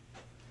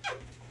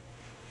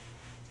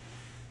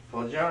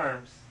 Fold your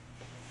arms.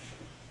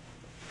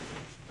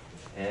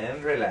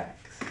 And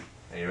relax.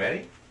 Are you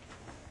ready?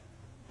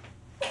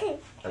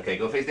 Okay,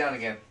 go face down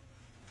again.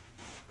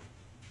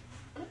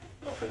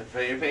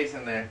 Put your face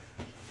in there.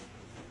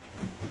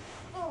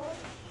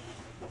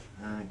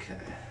 Okay.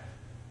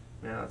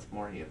 Now it's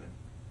more even.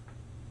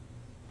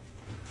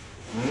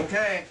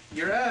 Okay,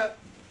 you're up.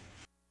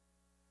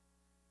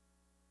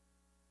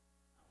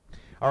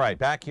 All right,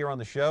 back here on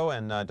the show,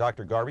 and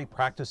Dr. Garvey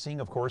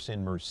practicing, of course,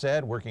 in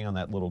Merced, working on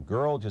that little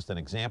girl. Just an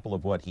example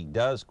of what he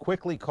does.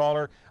 Quickly,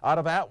 caller out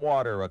of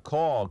Atwater, a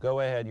call. Go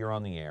ahead, you're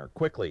on the air.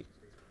 Quickly.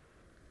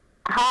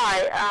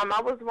 Hi,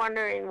 I was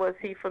wondering, was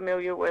he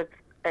familiar with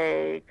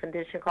a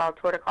condition called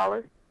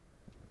torticollis?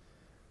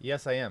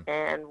 Yes, I am.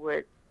 And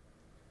would,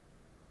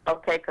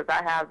 okay, because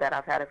I have that.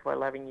 I've had it for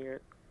 11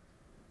 years.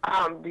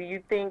 Do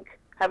you think,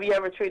 have you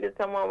ever treated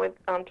someone with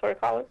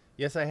torticollis?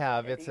 Yes, I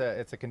have. It's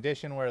a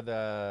condition where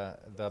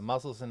the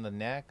muscles in the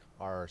neck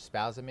are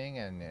spasming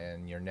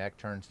and your neck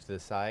turns to the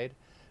side.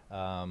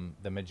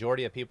 The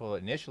majority of people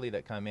initially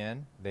that come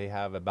in, they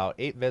have about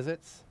 8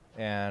 visits,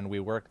 and we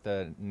work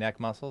the neck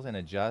muscles and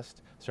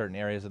adjust certain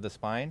areas of the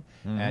spine.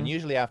 And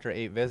usually after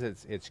 8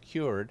 visits, it's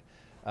cured.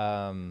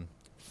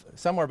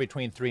 Somewhere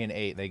between 3 and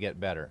 8, they get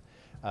better.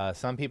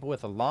 Some people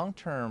with a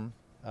long-term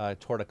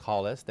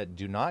torticollis that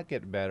do not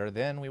get better,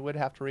 then we would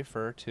have to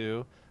refer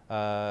to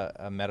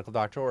a medical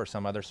doctor or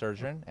some other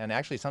surgeon. And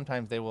actually,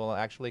 sometimes they will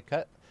actually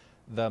cut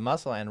the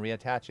muscle and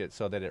reattach it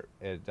so that it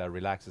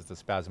relaxes the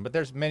spasm. But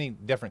there's many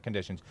different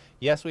conditions.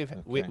 Yes,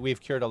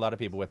 we've cured a lot of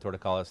people with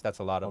torticollis. That's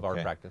a lot of our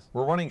practice.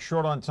 We're running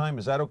short on time.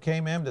 Is that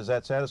okay, ma'am? Does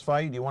that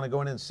satisfy you? Do you want to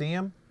go in and see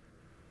him?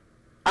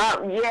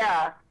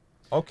 Yeah.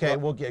 Okay,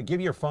 we'll give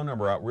your phone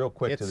number out real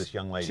quick to this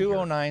young lady.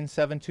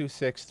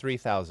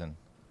 209-726-3000.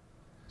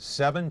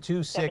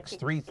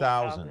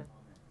 726-3000.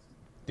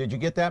 Did you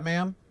get that,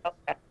 ma'am?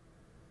 Okay.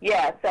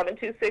 Yeah,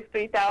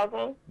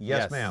 726-3000.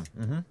 Yes, ma'am.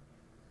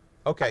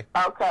 Okay.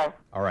 Okay.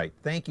 All right.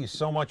 Thank you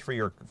so much for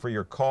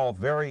your call.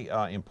 Very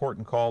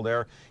important call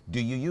there.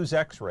 Do you use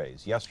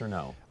X-rays? Yes or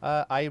no?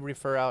 I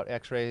refer out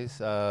X-rays,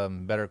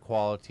 better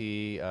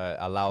quality.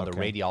 Allow the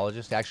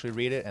radiologist to actually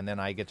read it, and then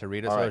I get to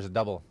read it. So there's a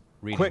double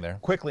reading there.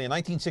 Quickly, in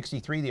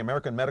 1963, the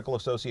American Medical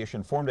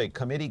Association formed a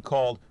committee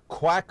called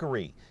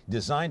Quackery,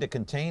 designed to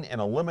contain and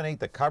eliminate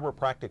the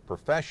chiropractic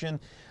profession.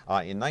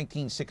 In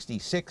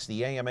 1966,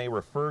 the AMA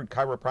referred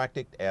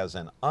chiropractic as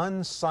an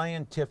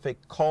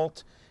unscientific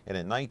cult. And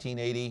in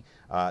 1980,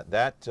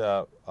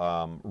 that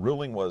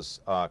ruling was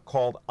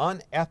called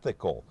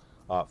unethical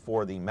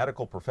for the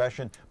medical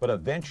profession, but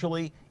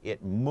eventually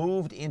it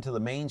moved into the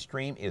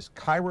mainstream. Is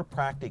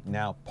chiropractic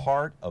now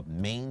part of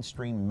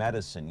mainstream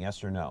medicine,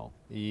 yes or no?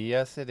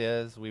 Yes, it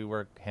is. We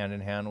work hand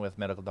in hand with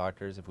medical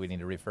doctors. If we need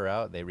to refer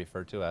out, they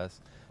refer to us.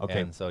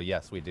 Okay. And so,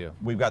 yes, we do.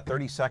 We've got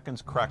 30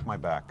 seconds. Crack my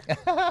back.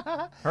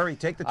 Hurry,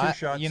 take the 2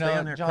 shots. You Stay know,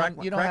 on there. John,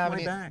 you don't crack have my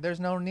any, back.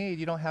 there's no need.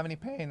 You don't have any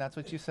pain. That's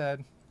what you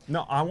said.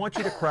 No, I want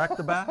you to crack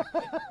the back.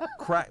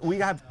 We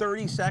have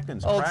 30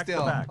 seconds. Hold crack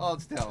still. the back.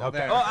 Hold still. Okay.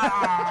 There.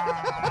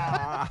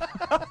 Oh,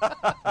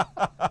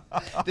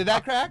 Did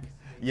that crack?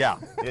 Yeah,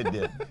 it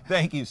did.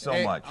 Thank you so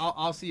much.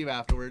 I'll see you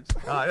afterwards.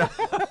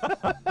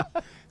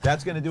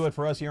 That's going to do it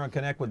for us here on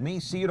Connect with Me.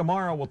 See you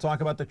tomorrow. We'll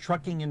talk about the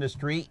trucking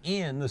industry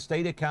in the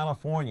state of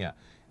California.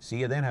 See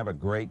you then. Have a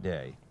great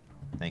day.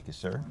 Thank you,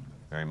 sir,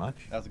 very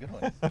much. That was a good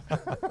one.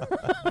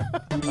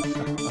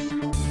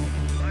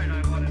 Tonight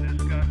I want to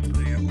discuss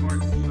the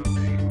importance of the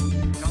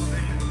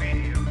television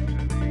medium to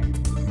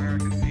the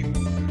American people.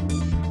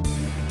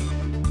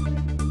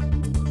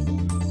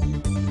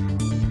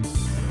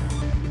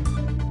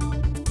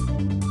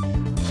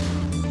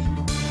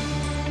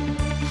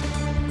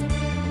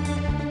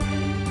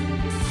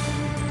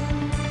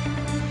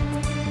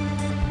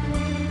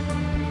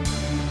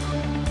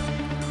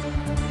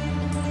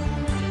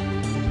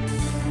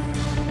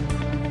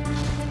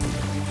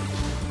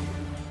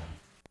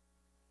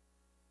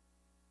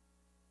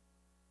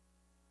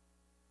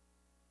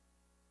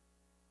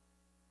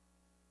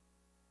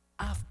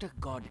 After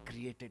God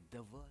created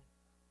the world,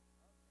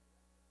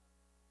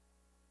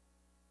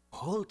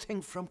 whole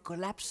thing from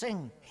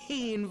collapsing,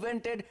 He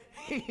invented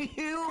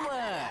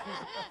humor.